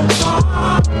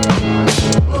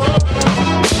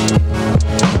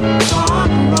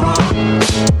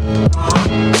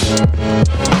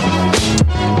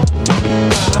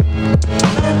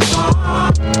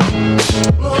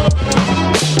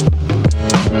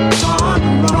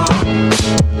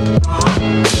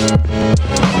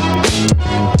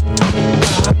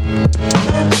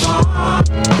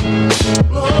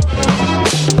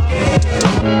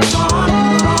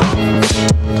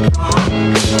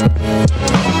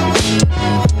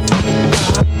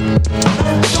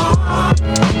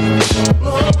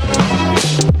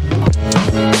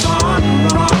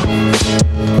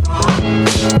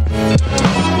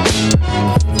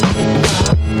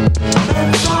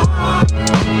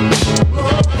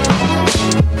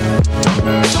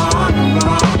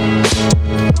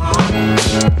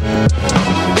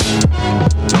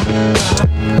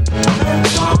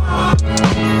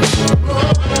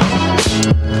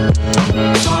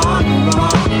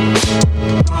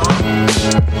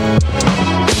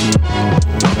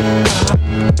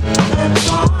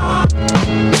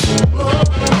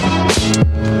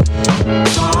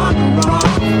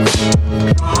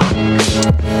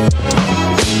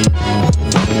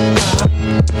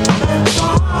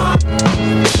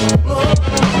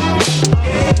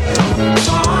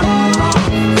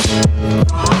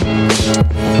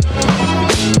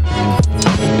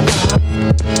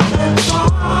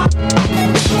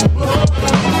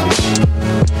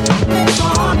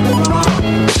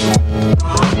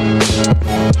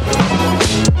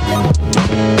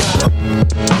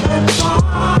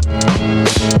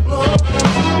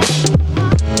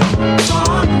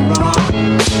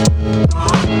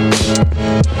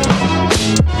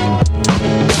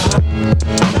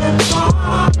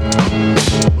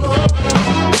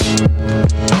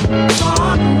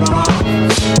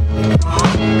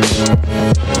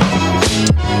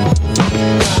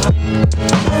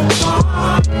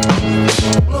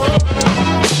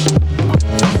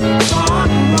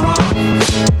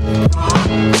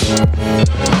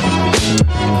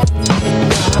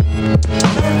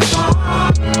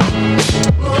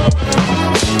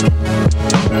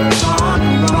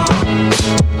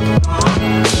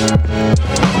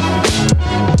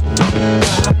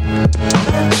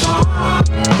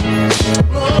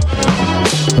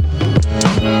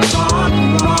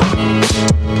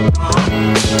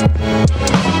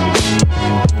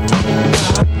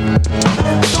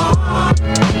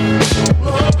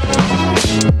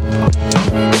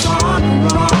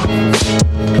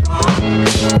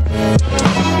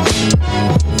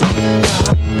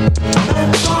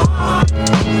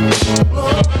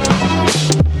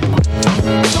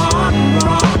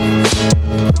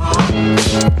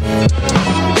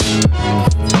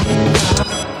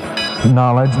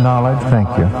 Knowledge, thank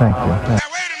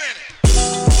you.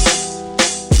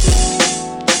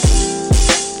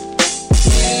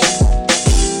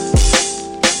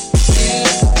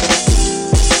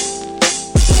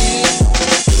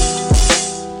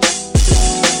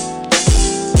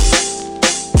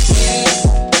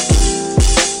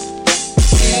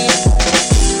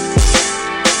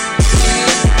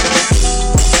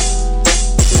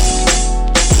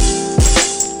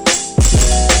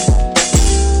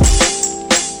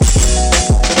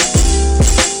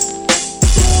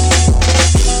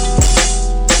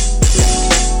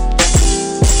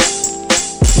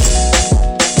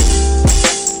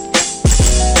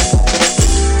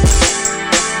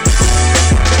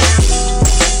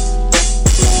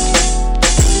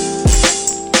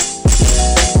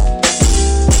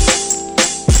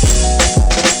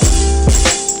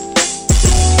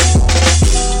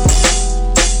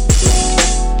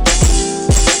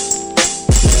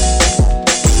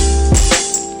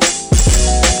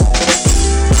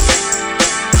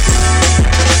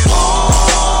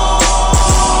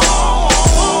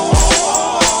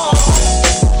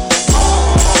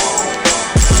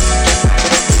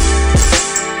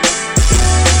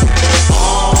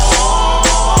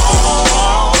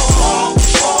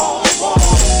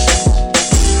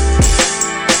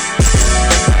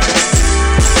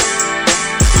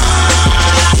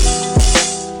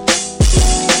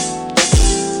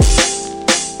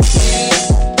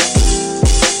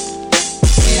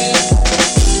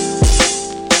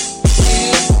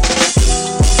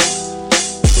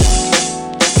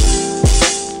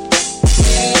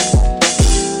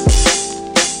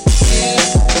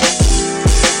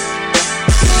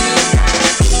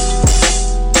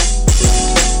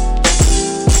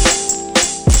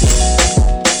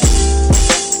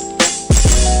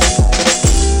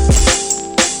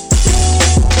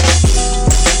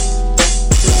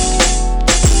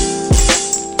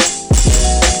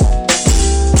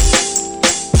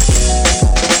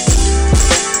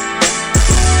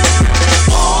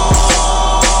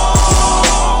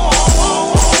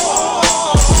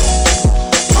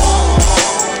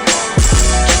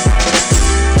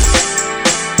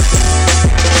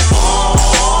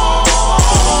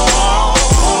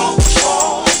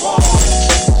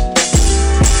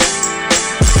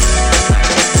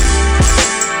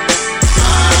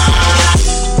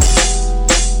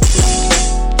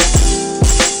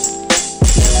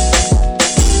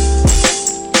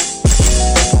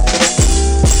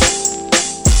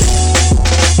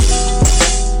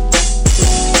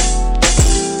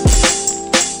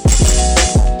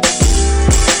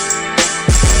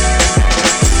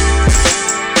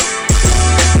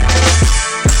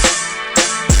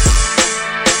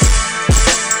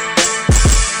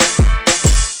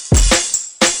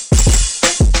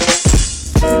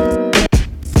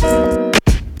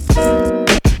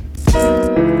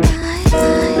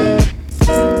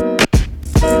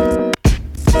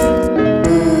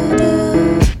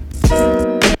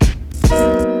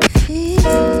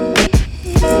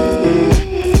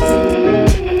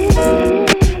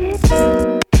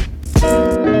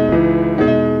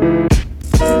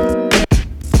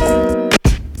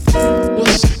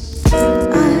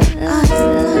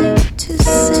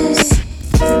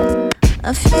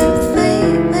 a few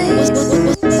things.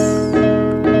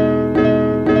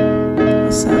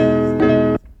 What's up?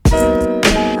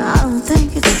 I don't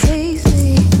think it's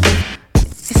easy.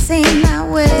 It seems that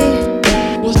way.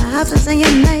 Perhaps it's in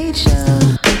your nature.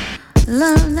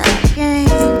 Learn that game.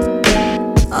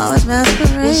 Always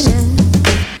masquerading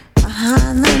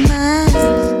behind the mask.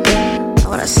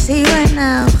 What I see right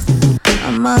now, I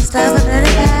must have a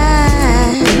dirty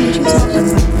past. What you talking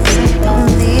about?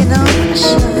 Don't need no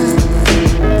pressure.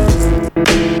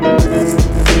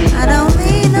 I don't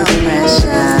need no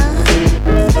pressure.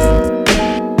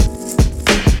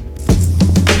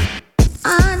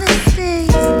 Honesty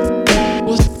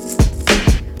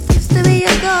used to be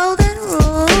a golden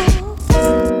rule.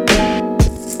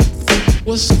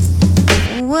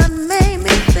 What made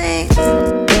me think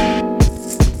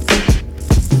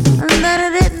that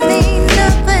it didn't mean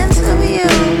nothing to you?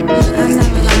 I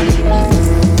never lied to you.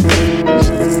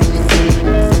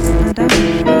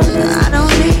 I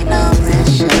don't need no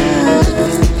pressure.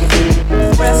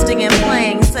 Resting and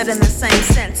playing, said in the same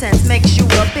sentence, makes you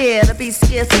appear to be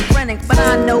schizophrenic. But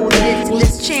I know that it's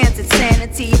this chance, it's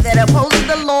sanity that opposes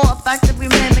the law, effectively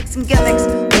mimics and gimmicks.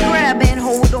 We grab and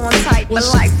hold on tight, but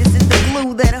life, this is the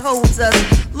glue that holds us.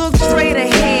 Look straight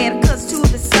ahead, cause to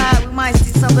the side we might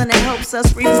see something that helps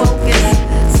us refocus.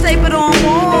 Stapled on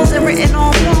walls and written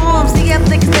on palms, the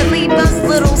ethics that leave us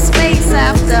little space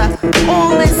after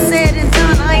all is said and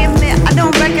done. I admit I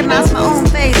don't recognize my own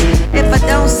face. If I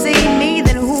don't see me,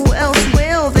 then who else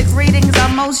will? The greetings are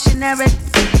most generic.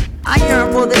 I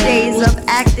yearn for the days of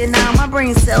acting now. My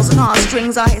brain cells and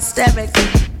heartstrings are hysteric.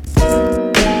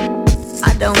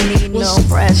 I don't need no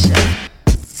pressure.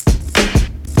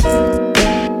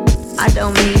 I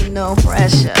don't need no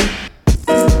pressure.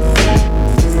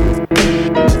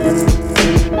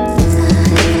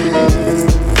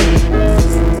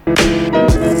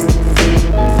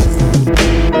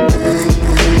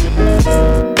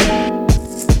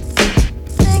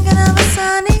 Thinking of a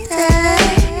sunny day.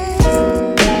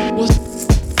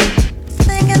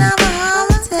 Thinking of a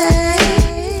holiday.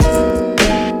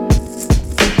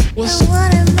 And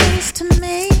what it means to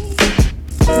me.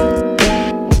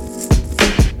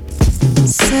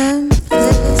 Simplicity.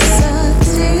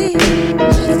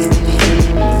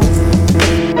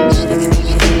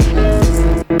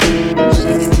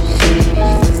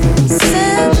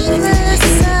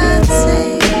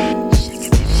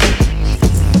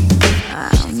 I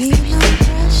don't need no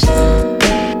pressure.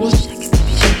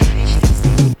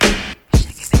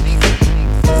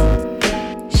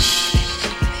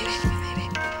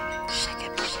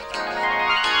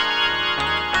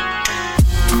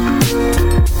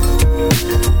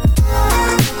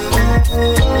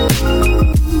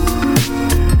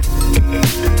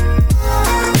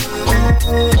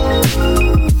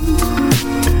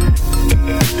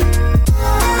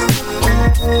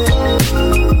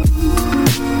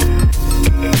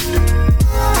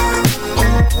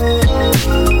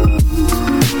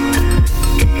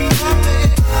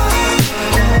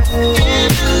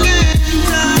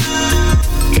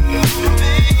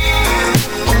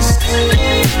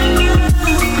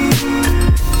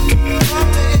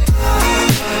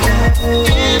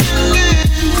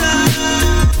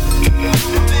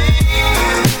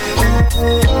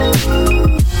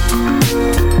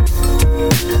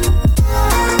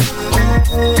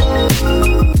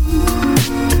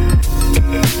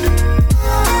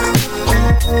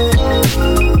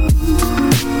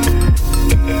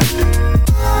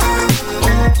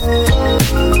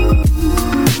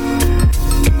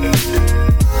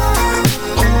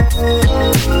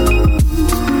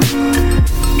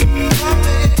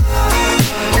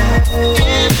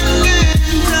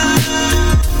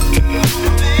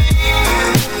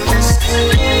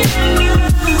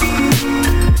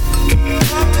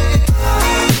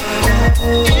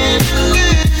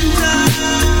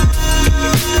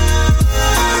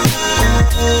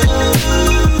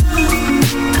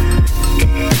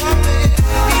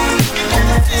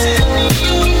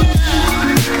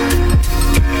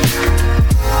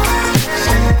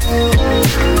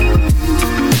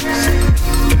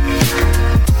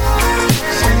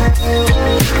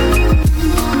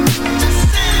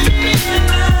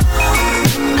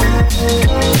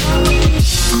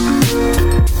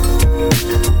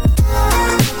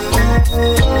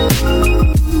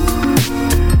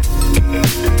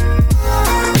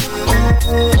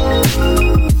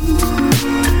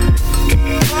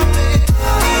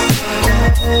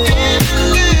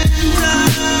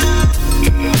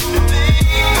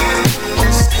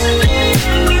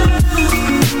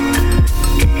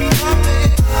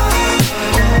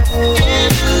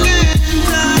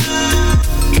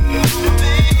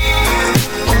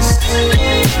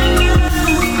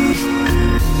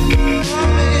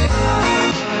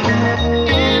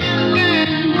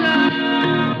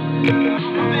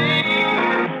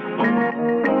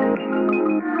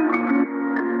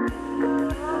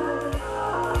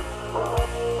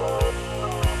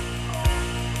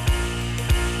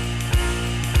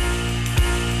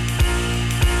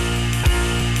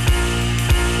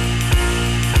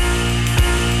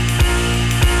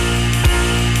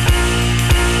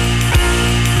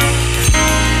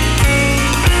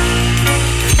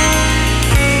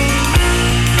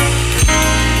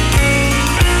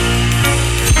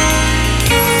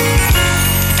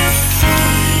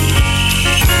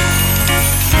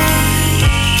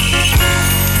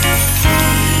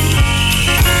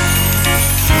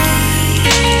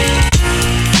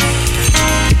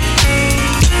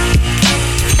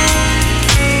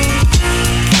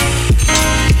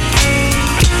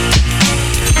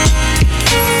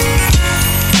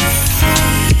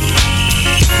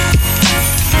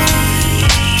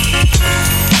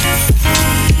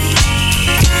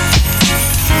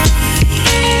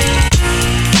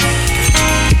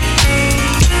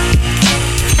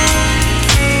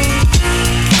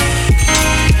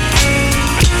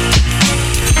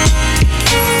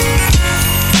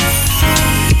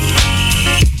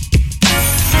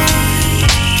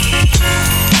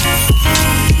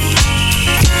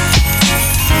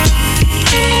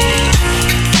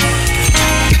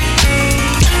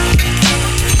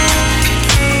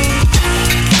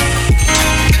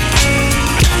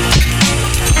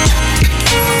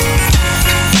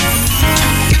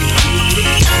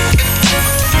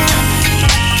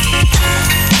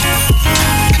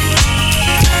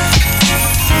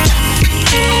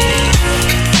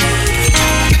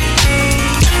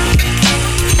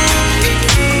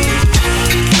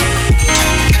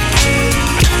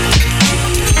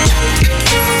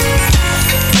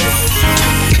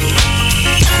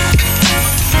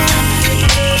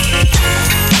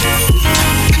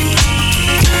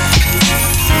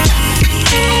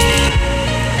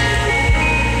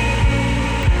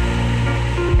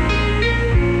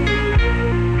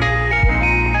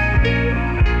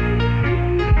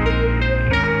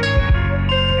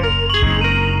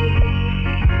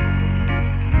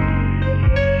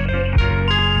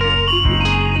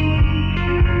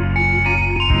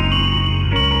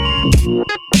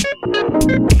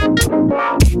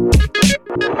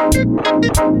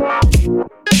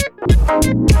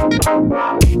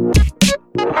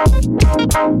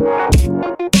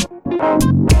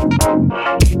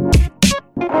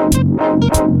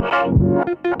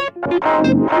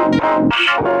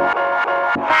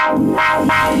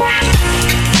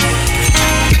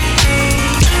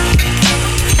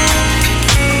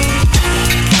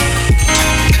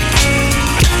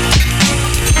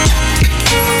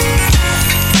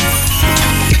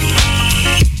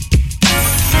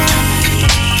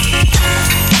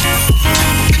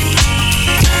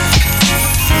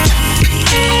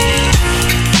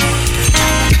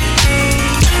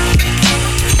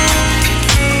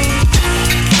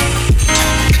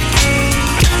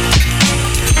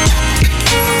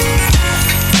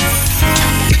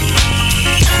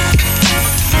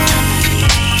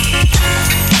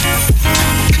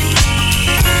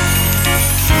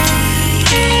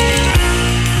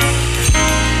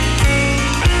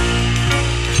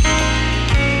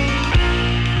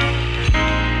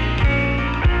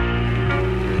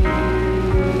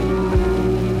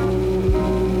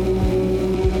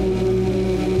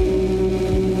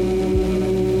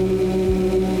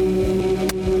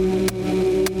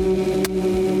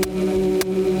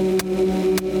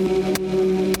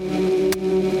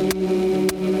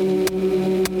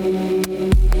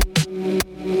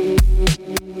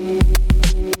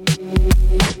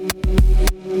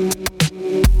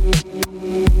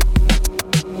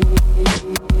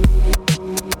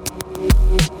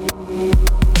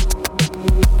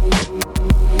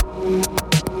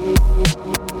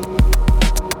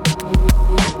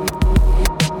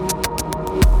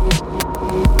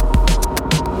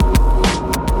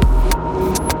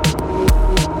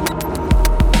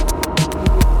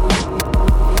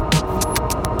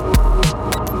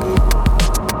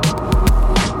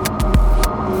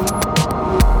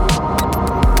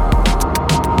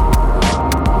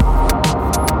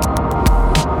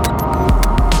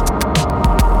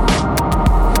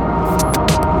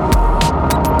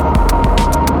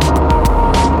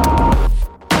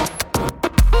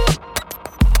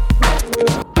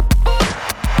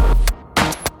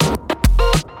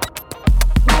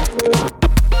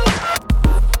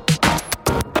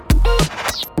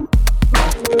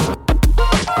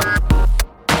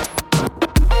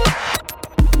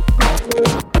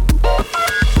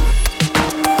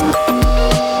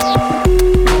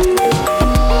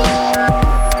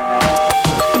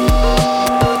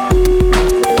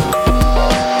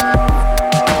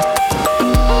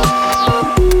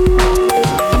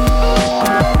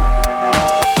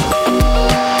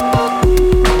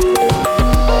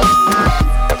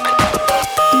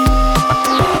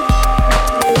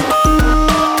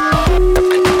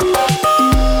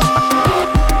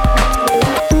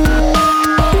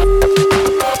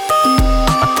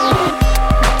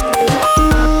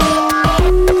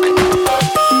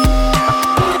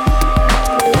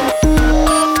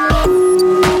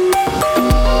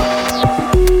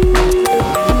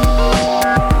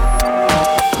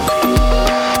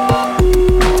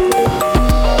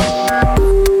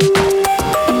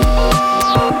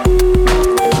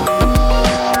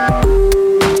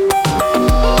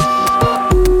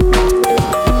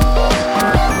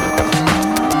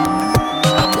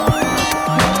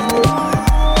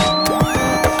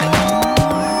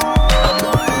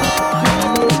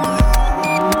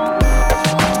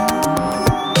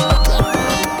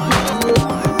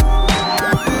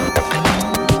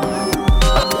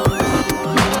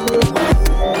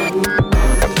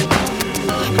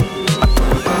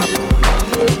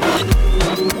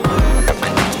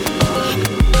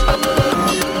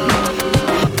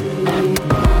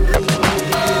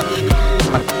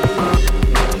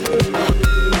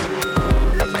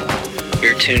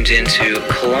 tuned into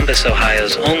Columbus,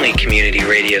 Ohio's only community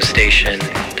radio station,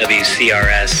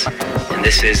 WCRS, and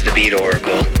this is The Beat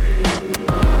Oracle.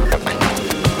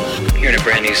 Hearing a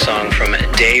brand new song from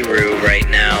Daru right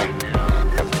now.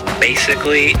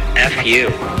 Basically, F you,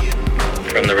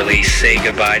 from the release Say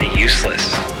Goodbye to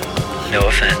Useless. No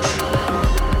offense.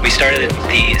 We started at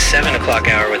the 7 o'clock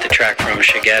hour with a track from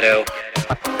Shigeto.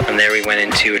 From there we went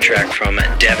into a track from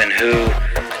Devin Who.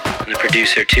 On the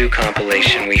Producer 2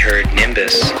 compilation we heard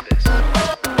Nimbus.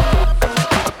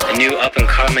 A new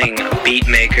up-and-coming beat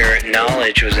maker,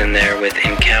 Knowledge, was in there with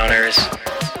Encounters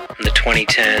from the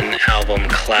 2010 album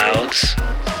Clouds.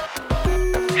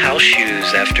 House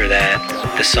Shoes after that,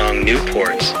 the song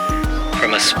Newports,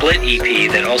 from a split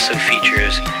EP that also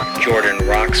features Jordan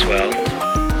Roxwell.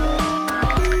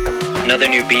 Another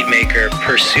new beatmaker,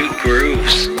 Pursuit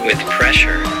Grooves with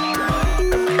Pressure,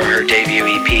 from her debut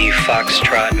EP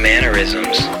Foxtrot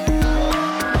Mannerisms.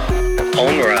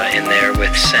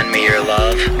 with Send Me Your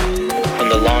Love from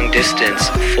the Long Distance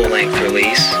full-length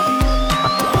release.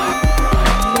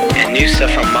 And new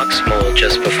stuff from Muxmole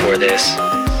just before this,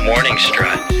 Morning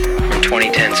Strut from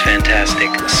 2010's fantastic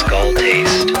Skull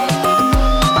Taste.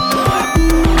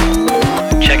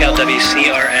 Check out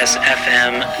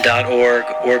WCRSFM.org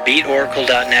or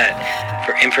BeatOracle.net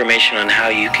for information on how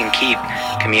you can keep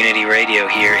community radio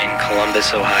here in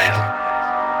Columbus, Ohio.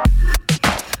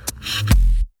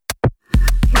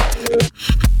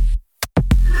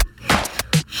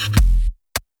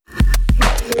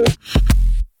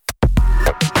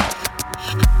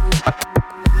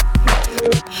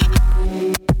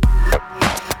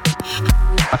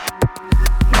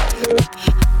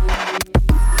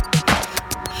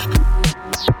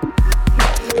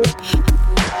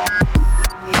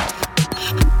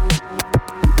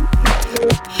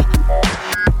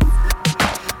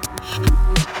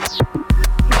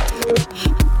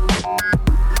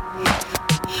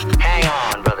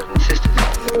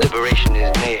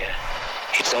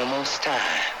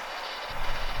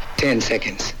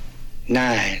 Seconds.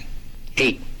 9,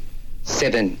 8,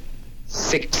 7,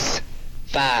 6,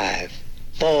 5,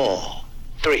 4,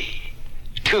 3,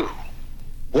 2,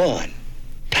 1.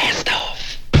 Blast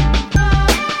off.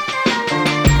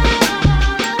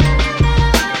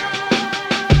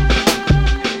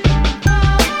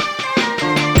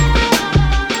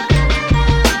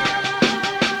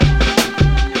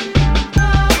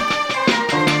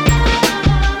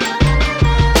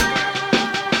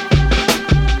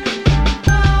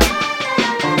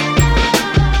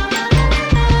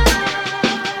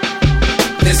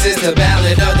 This is the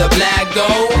ballad of the black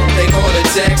gold. They call it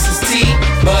Texas tea,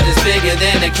 but it's bigger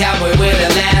than a cowboy with a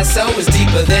lasso. It's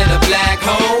deeper than a black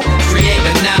hole. Create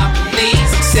monopolies,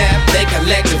 except they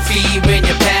collect a fee when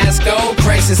you pass go.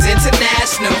 Crisis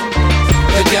International,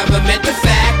 the government de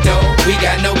facto. We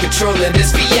got no control of this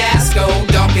fiasco.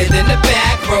 Darker than the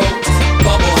back roads,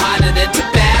 bubble hotter than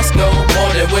Tabasco.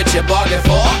 More than what you bargained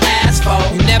for, asphalt.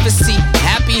 You never see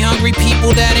happy, hungry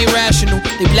people that ain't rational.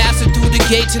 They blasted through the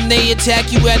gates and they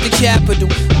attack you at the Capitol.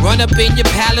 Run up in your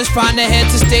palace, find a head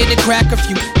to stay to crack a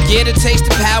few. Get a taste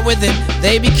of power, then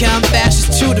they become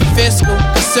fascists too. The fiscal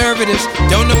conservatives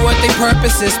don't know what their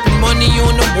purpose is. Spend money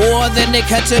on the war, then they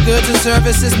cut your goods and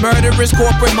services. Murderers,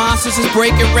 corporate monsters is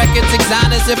breaking records.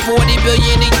 Exotics at $40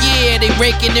 billion a year. They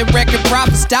raking in record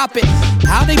profits. Stop it.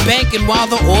 How they banking while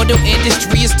the oil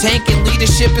industry is tanking?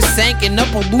 Leadership is sinking.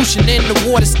 Up pollution in the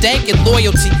water stanking.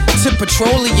 Loyalty to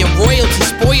petroleum royalty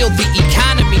spoil the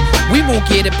economy. We won't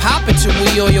get it poppin' till we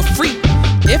oil free.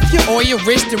 If you're oil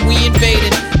rich, then we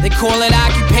invaded. They call it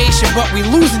occupation, but we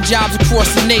losing jobs across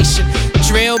the nation.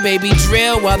 Drill, baby,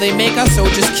 drill, while they make our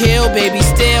soldiers kill, baby,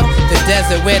 still the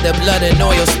desert where the blood and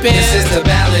oil spills. This is the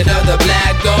ballad of the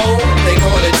black gold. They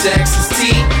call it Texas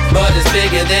tea, but it's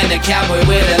bigger than a cowboy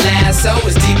with a lasso.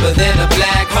 It's deeper than a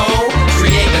black hole.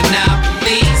 Create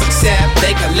monopolies, except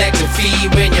they collect a fee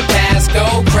when you pass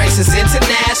go. Crisis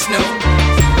International,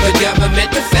 the government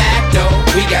de facto.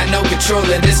 We got no control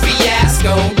of this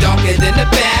fiasco. Darker than the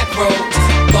back roads,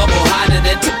 bubble hotter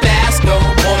than Tabasco.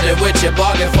 More than what you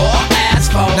bargained for,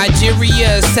 asphalt.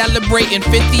 Nigeria is celebrating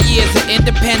 50 years of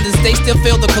independence. They still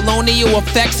feel the colonial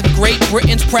effects of Great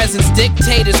Britain's presence.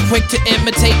 Dictators quick to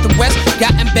imitate the West.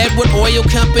 Got in bed with oil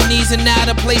companies and now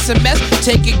to place a mess.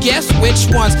 Take a guess which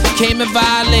ones came and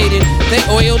violated. They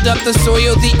oiled up the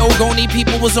soil. The Ogoni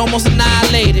people was almost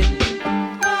annihilated.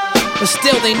 But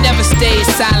still they never stayed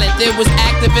silent. There was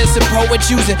activists and poets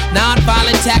using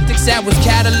non-violent tactics that was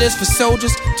catalyst for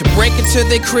soldiers to break into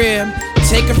their crib,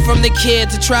 take them from their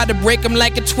kids, to try to break them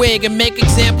like a twig and make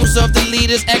examples of the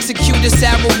leaders. Executed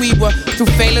Sarah Weaver, threw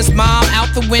Fela's mom out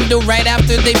the window right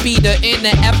after they beat her in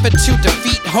an effort to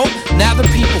defeat hope. Now the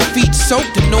people feet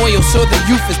soaked in oil, so the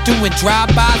youth is doing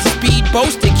drive-bys and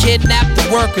speedboats. They kidnap the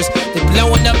workers, they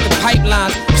blowing up the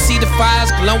pipelines. You see the fires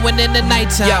glowing in the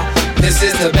nighttime. This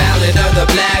is the ballad of the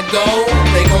black gold.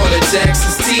 They call it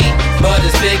Texas tea, but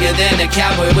it's bigger than a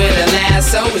cowboy with a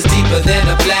lasso. It's deeper than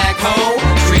a black hole.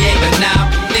 Create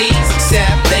monopolies,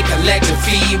 except they collect a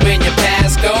fee when you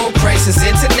pass go. Crisis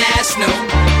International,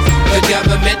 the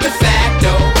government de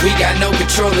facto. We got no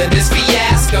control of this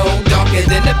fiasco. Darker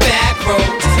than the back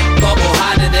roads, bubble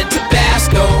hotter than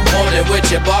Tabasco. More than what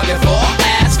you bargained for,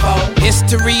 asphalt.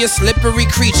 History a slippery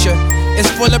creature. It's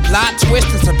full of plot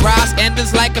twists and surprise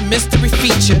endings like a mystery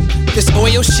feature. This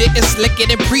oil shit is slicker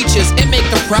than preachers. It make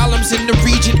the problems in the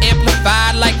region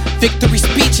amplified like victory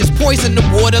speeches. Poison the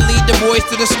water, lead the boys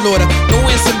to the slaughter. Go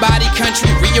in somebody's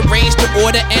country, rearrange the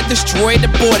order and destroy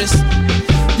the borders.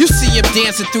 You see him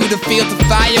dancing through the field of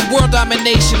fire. World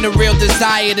domination, the real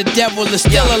desire. The devil is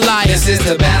still a liar. This is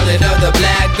the ballad of the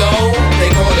black gold. They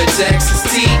Texas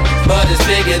tea, but it's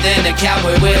bigger than a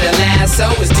cowboy with a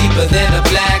lasso. It's deeper than a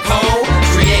black hole.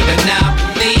 Create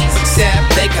monopolies,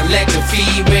 except they collect a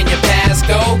fee when you pass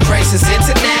go. Crisis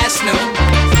International,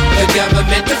 the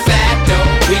government de facto.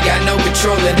 We got no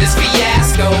control of this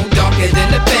fiasco. Darker than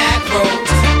the back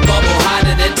roads, bubble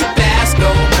hotter than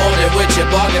Tabasco. More than what you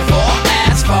bargain for,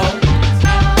 asphalt.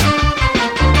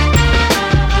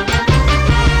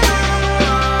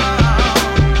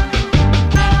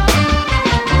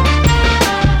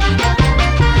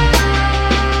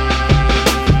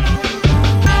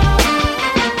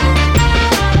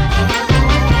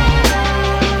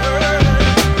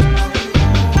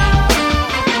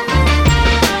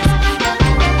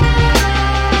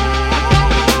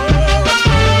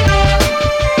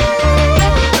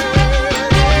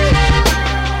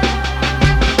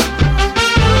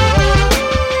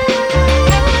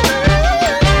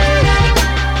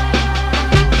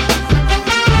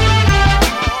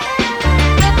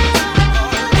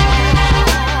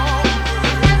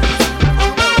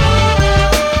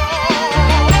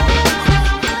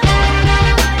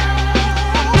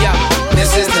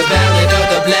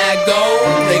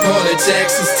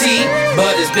 Texas tea,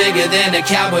 but it's bigger than a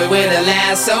cowboy with a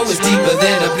lasso. It's deeper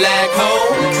than a black hole.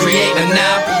 Create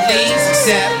monopolies,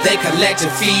 except they collect a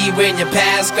fee when you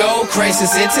pass go.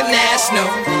 Crisis International,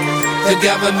 the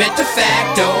government de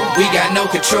facto. We got no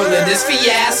control of this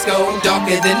fiasco.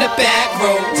 Darker than the back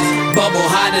roads, bubble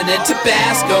hotter than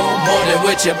Tabasco. More than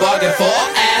what you bargain for,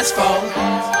 asphalt.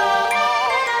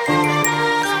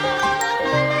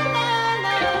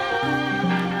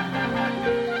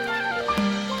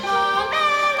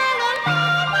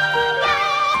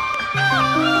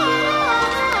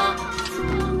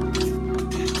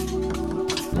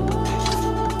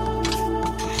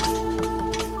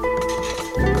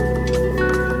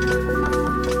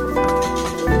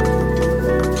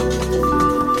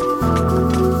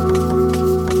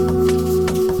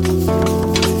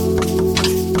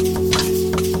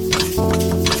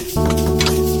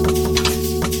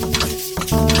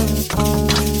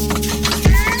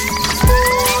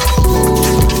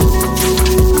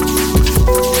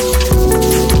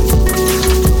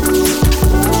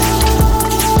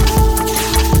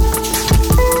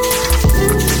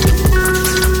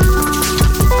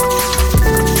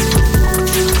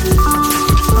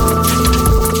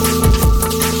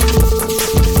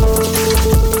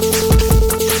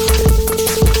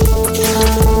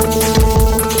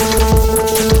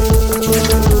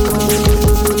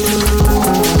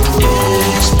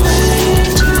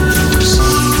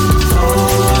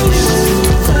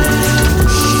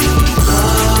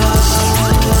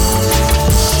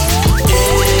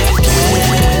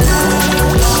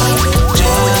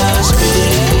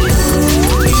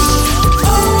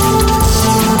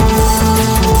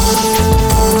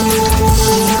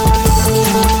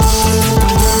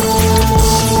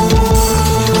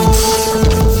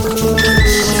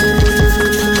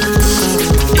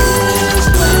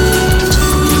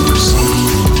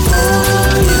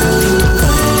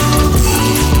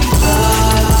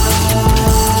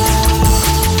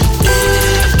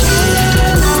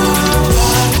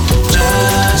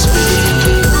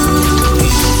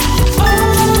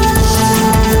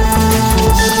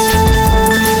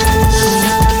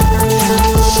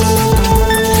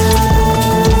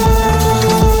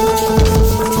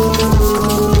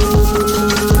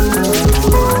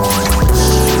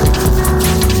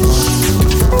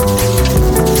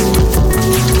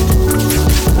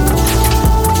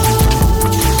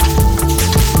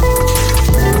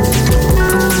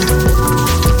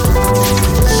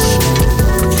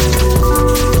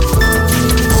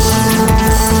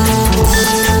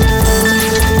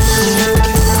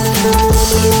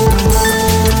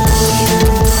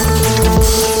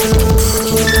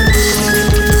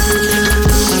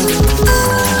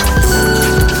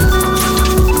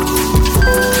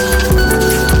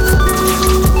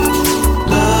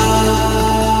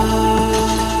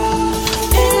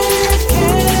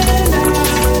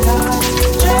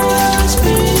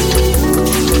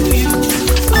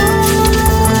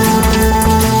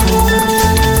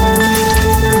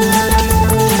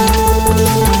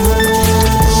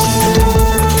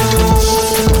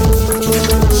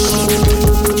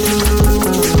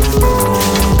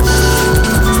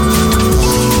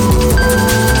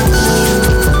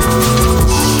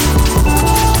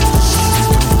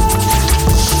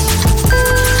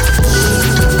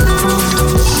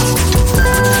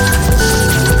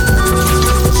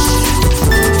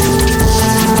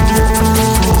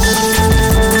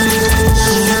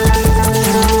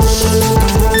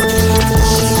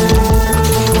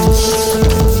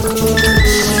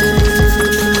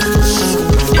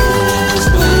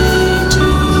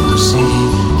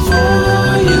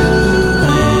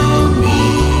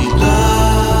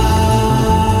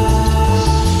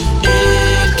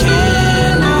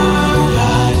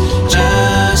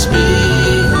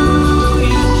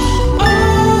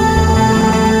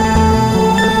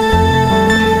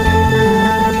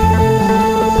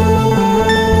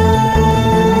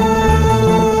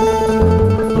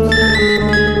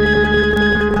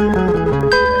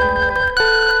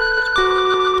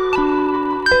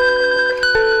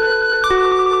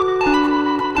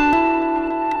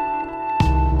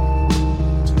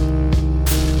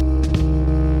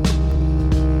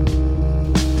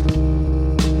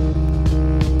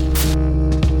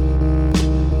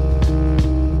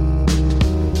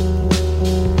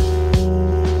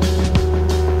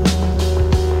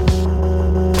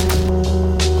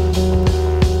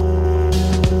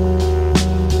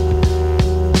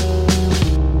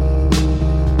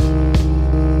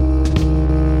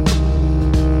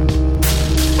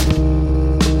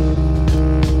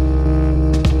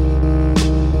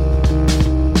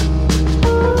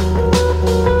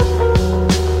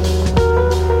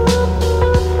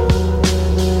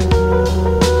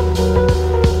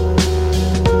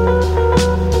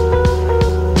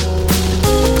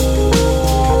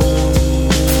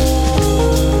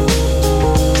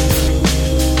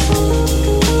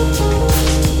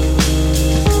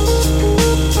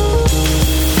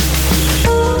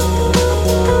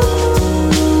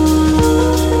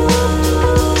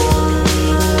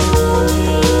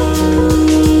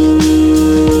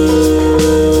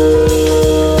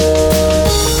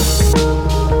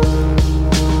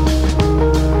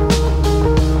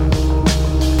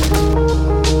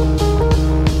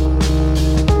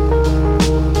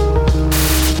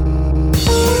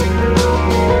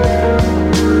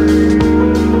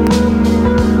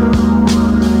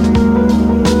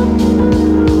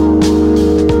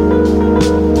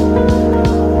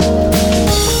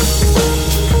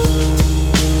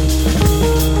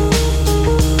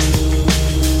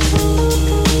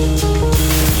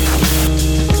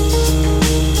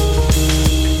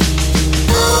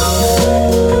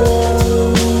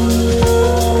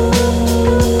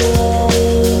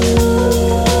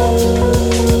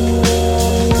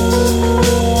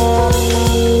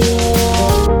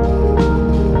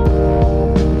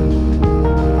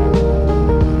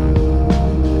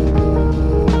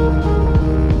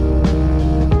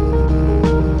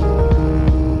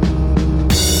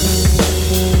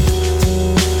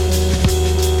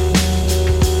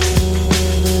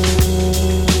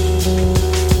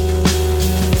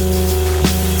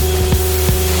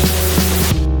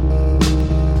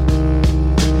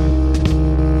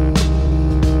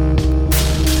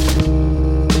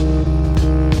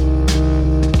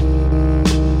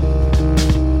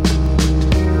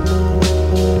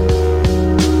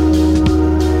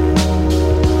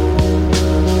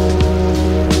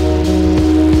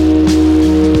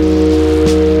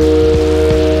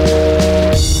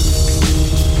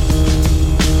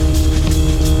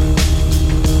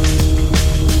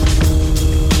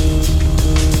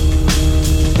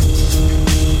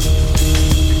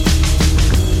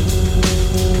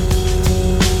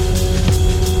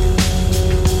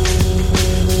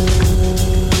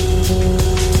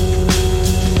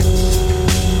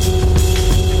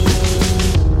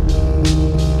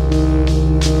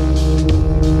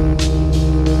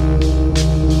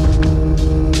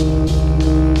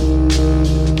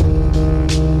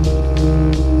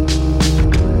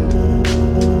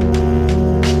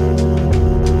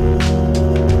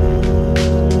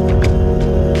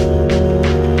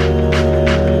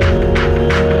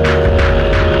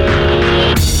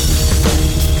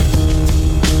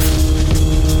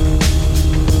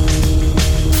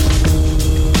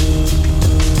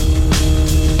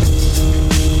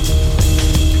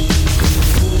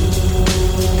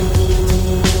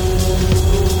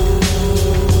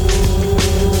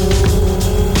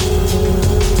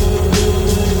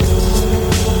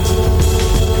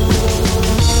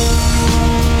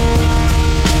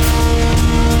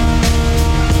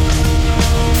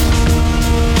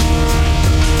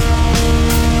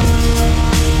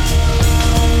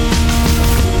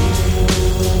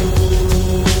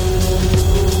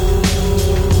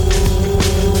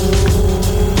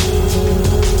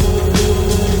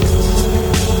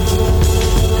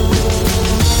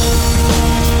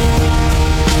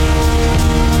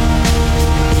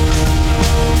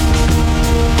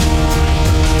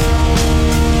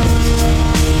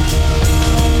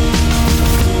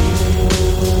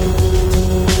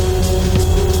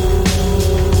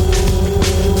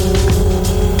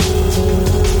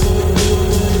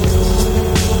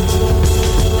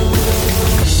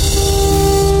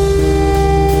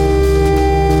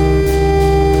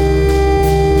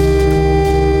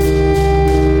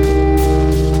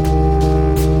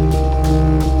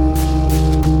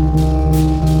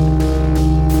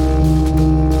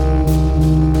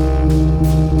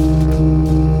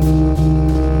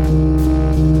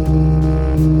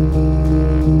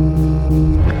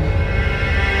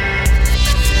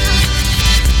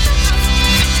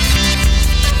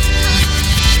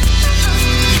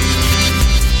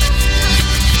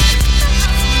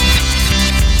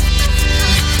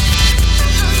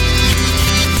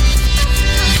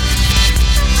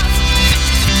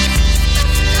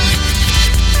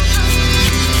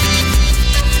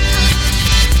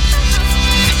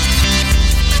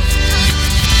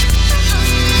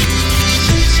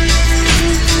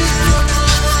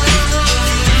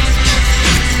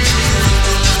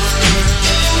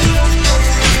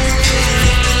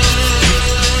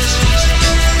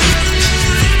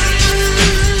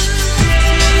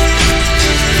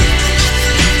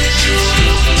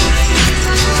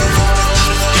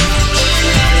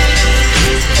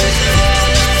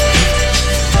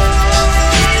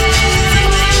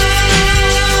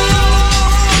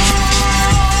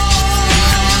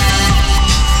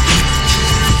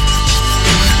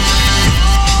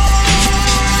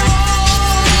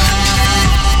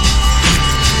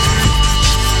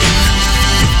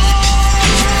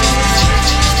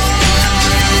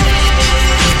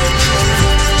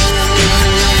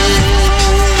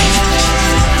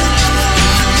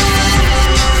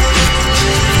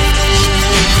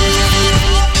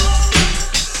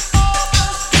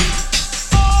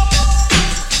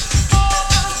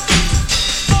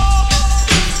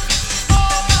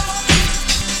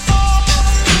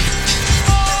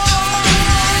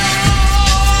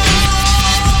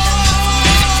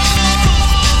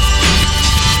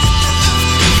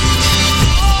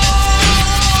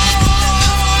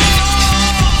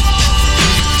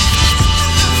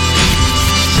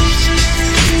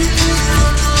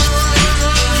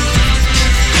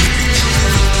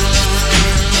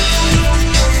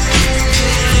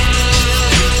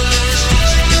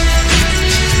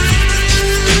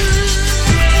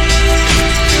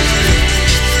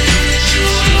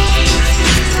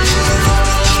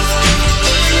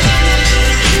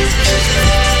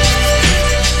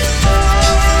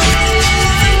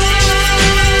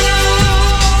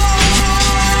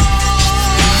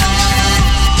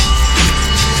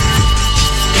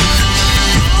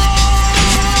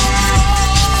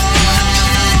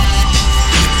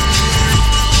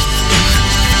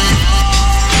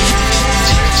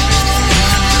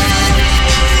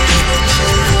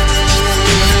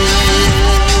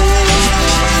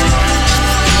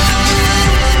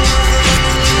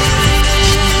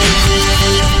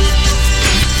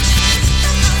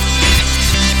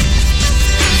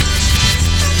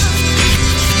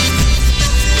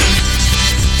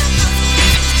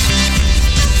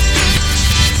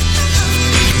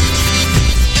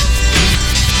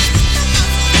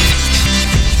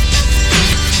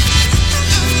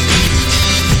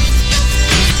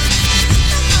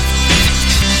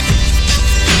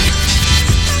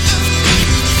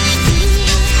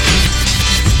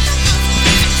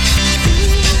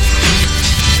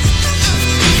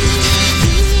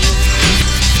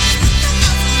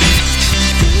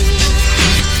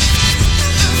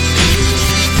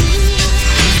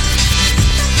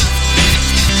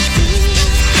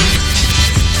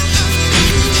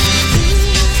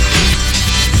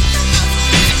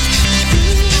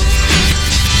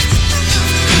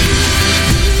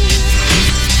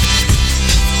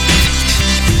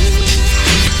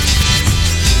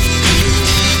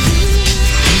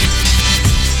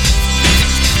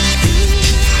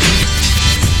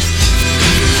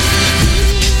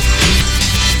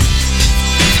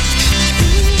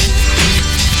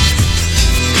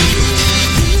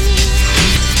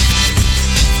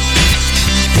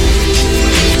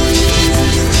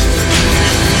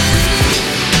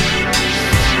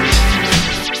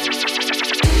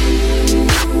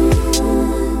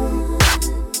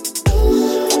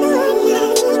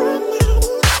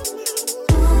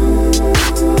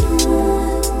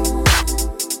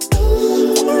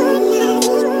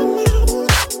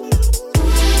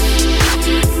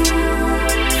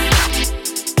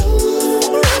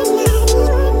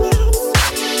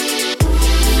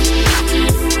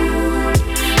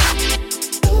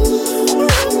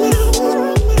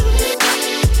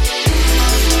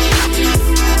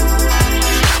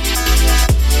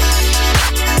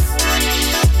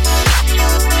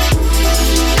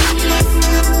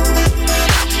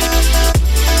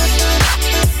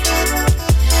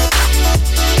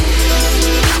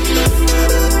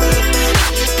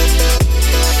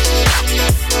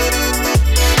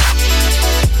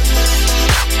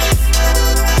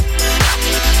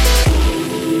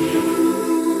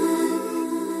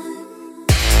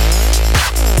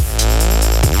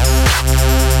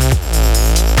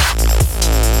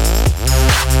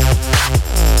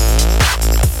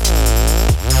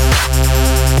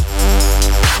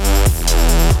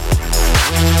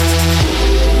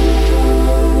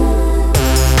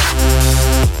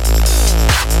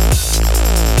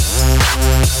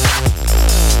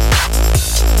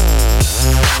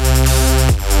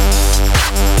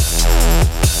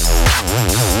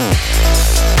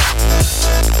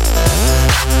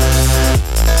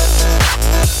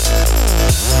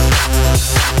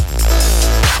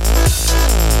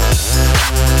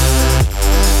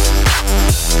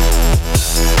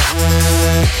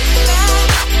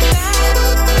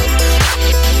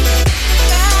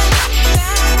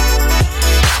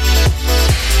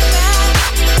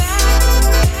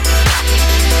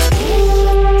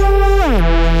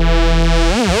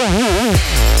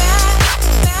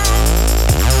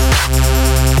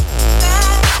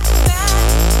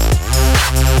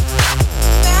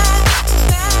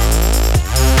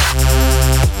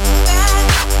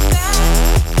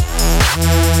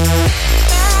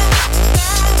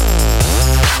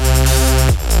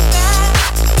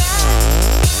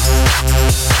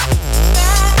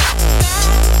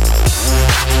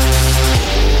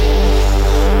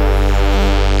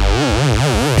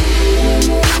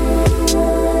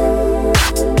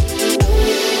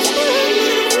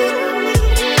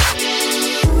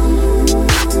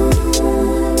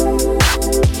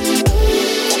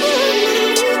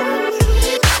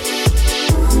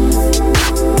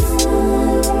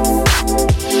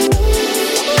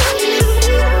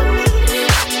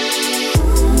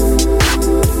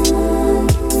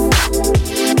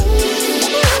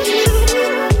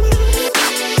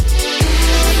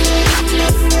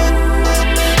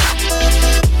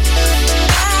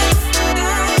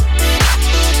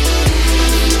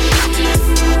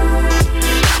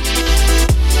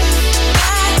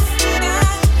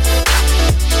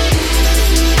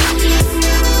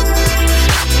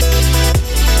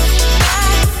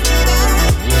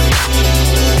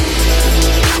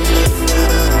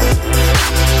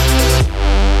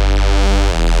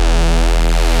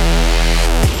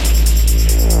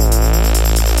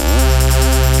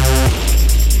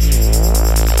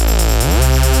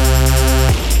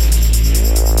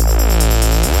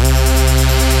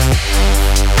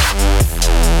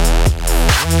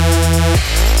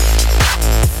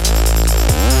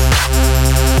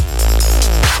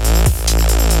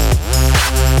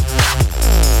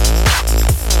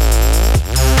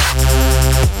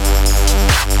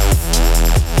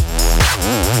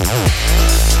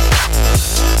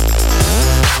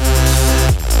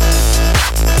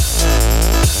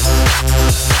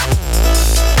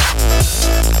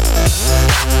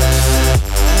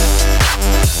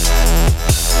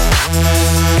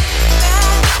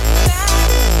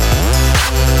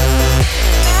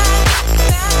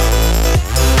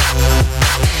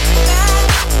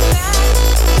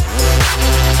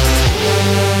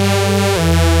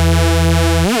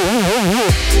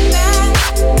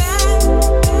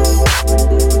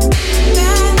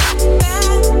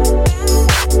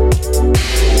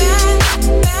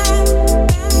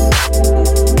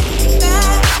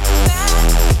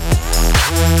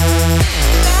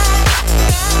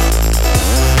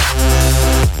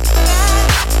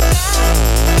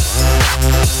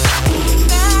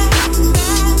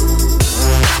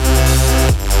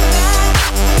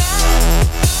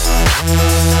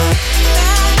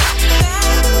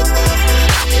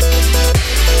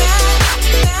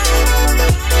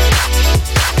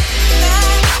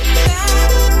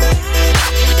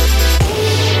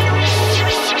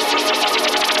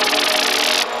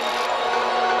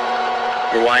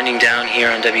 here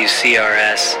on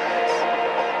WCRS.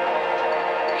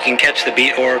 You can catch the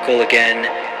Beat Oracle again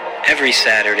every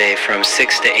Saturday from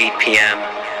 6 to 8 p.m.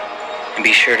 And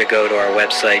be sure to go to our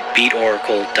website,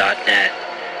 beatoracle.net.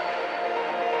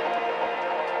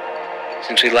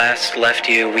 Since we last left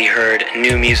you, we heard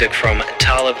new music from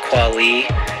Talib Kweli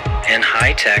and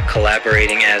High Tech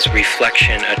collaborating as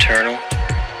Reflection Eternal.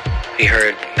 We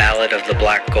heard Ballad of the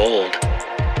Black Gold.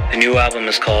 The new album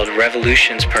is called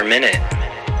Revolutions Per Minute.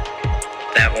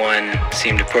 That one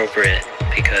seemed appropriate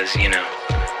because, you know.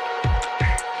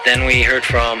 Then we heard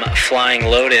from Flying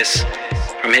Lotus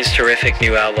from his terrific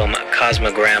new album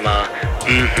Cosmogramma,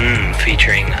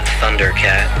 featuring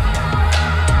Thundercat.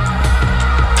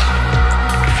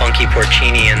 Funky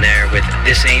Porcini in there with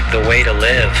This Ain't the Way to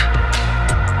Live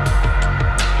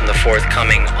from the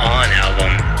forthcoming On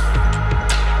album,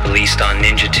 released on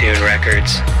Ninja Tune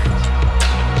Records.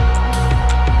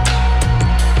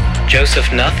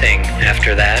 Joseph Nothing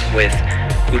after that with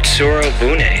Utsuro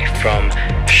Bune from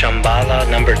Shambhala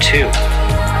No. 2.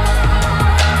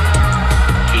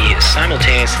 He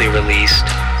simultaneously released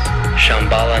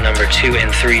Shambhala No. 2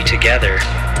 and 3 together,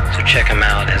 so check him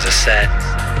out as a set.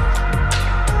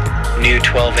 New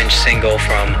 12-inch single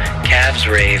from Cavs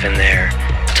Rave in there,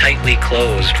 Tightly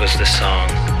Closed was the song.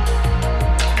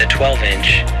 The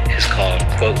 12-inch is called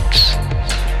Quotes.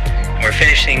 And we're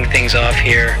finishing things off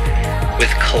here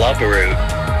with Club Root.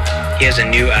 He has a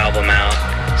new album out,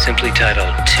 simply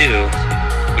titled 2,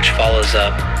 which follows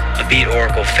up a Beat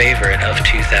Oracle favorite of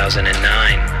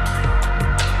 2009.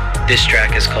 This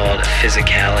track is called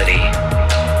Physicality.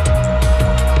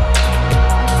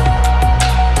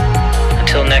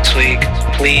 Until next week,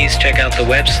 please check out the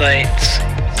websites,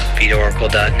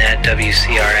 beatoracle.net,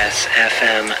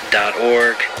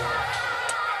 WCRSFM.org.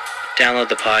 Download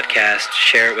the podcast,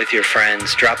 share it with your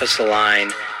friends, drop us a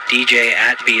line,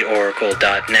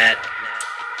 dj@beatoracle.net.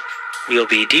 We'll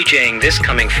be DJing this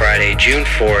coming Friday, June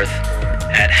 4th,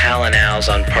 at Hal & Al's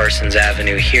on Parsons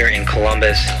Avenue here in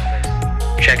Columbus.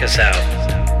 Check us out.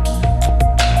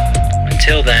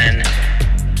 Until then,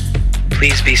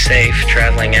 please be safe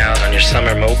traveling out on your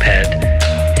summer moped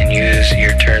and use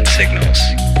your turn signals.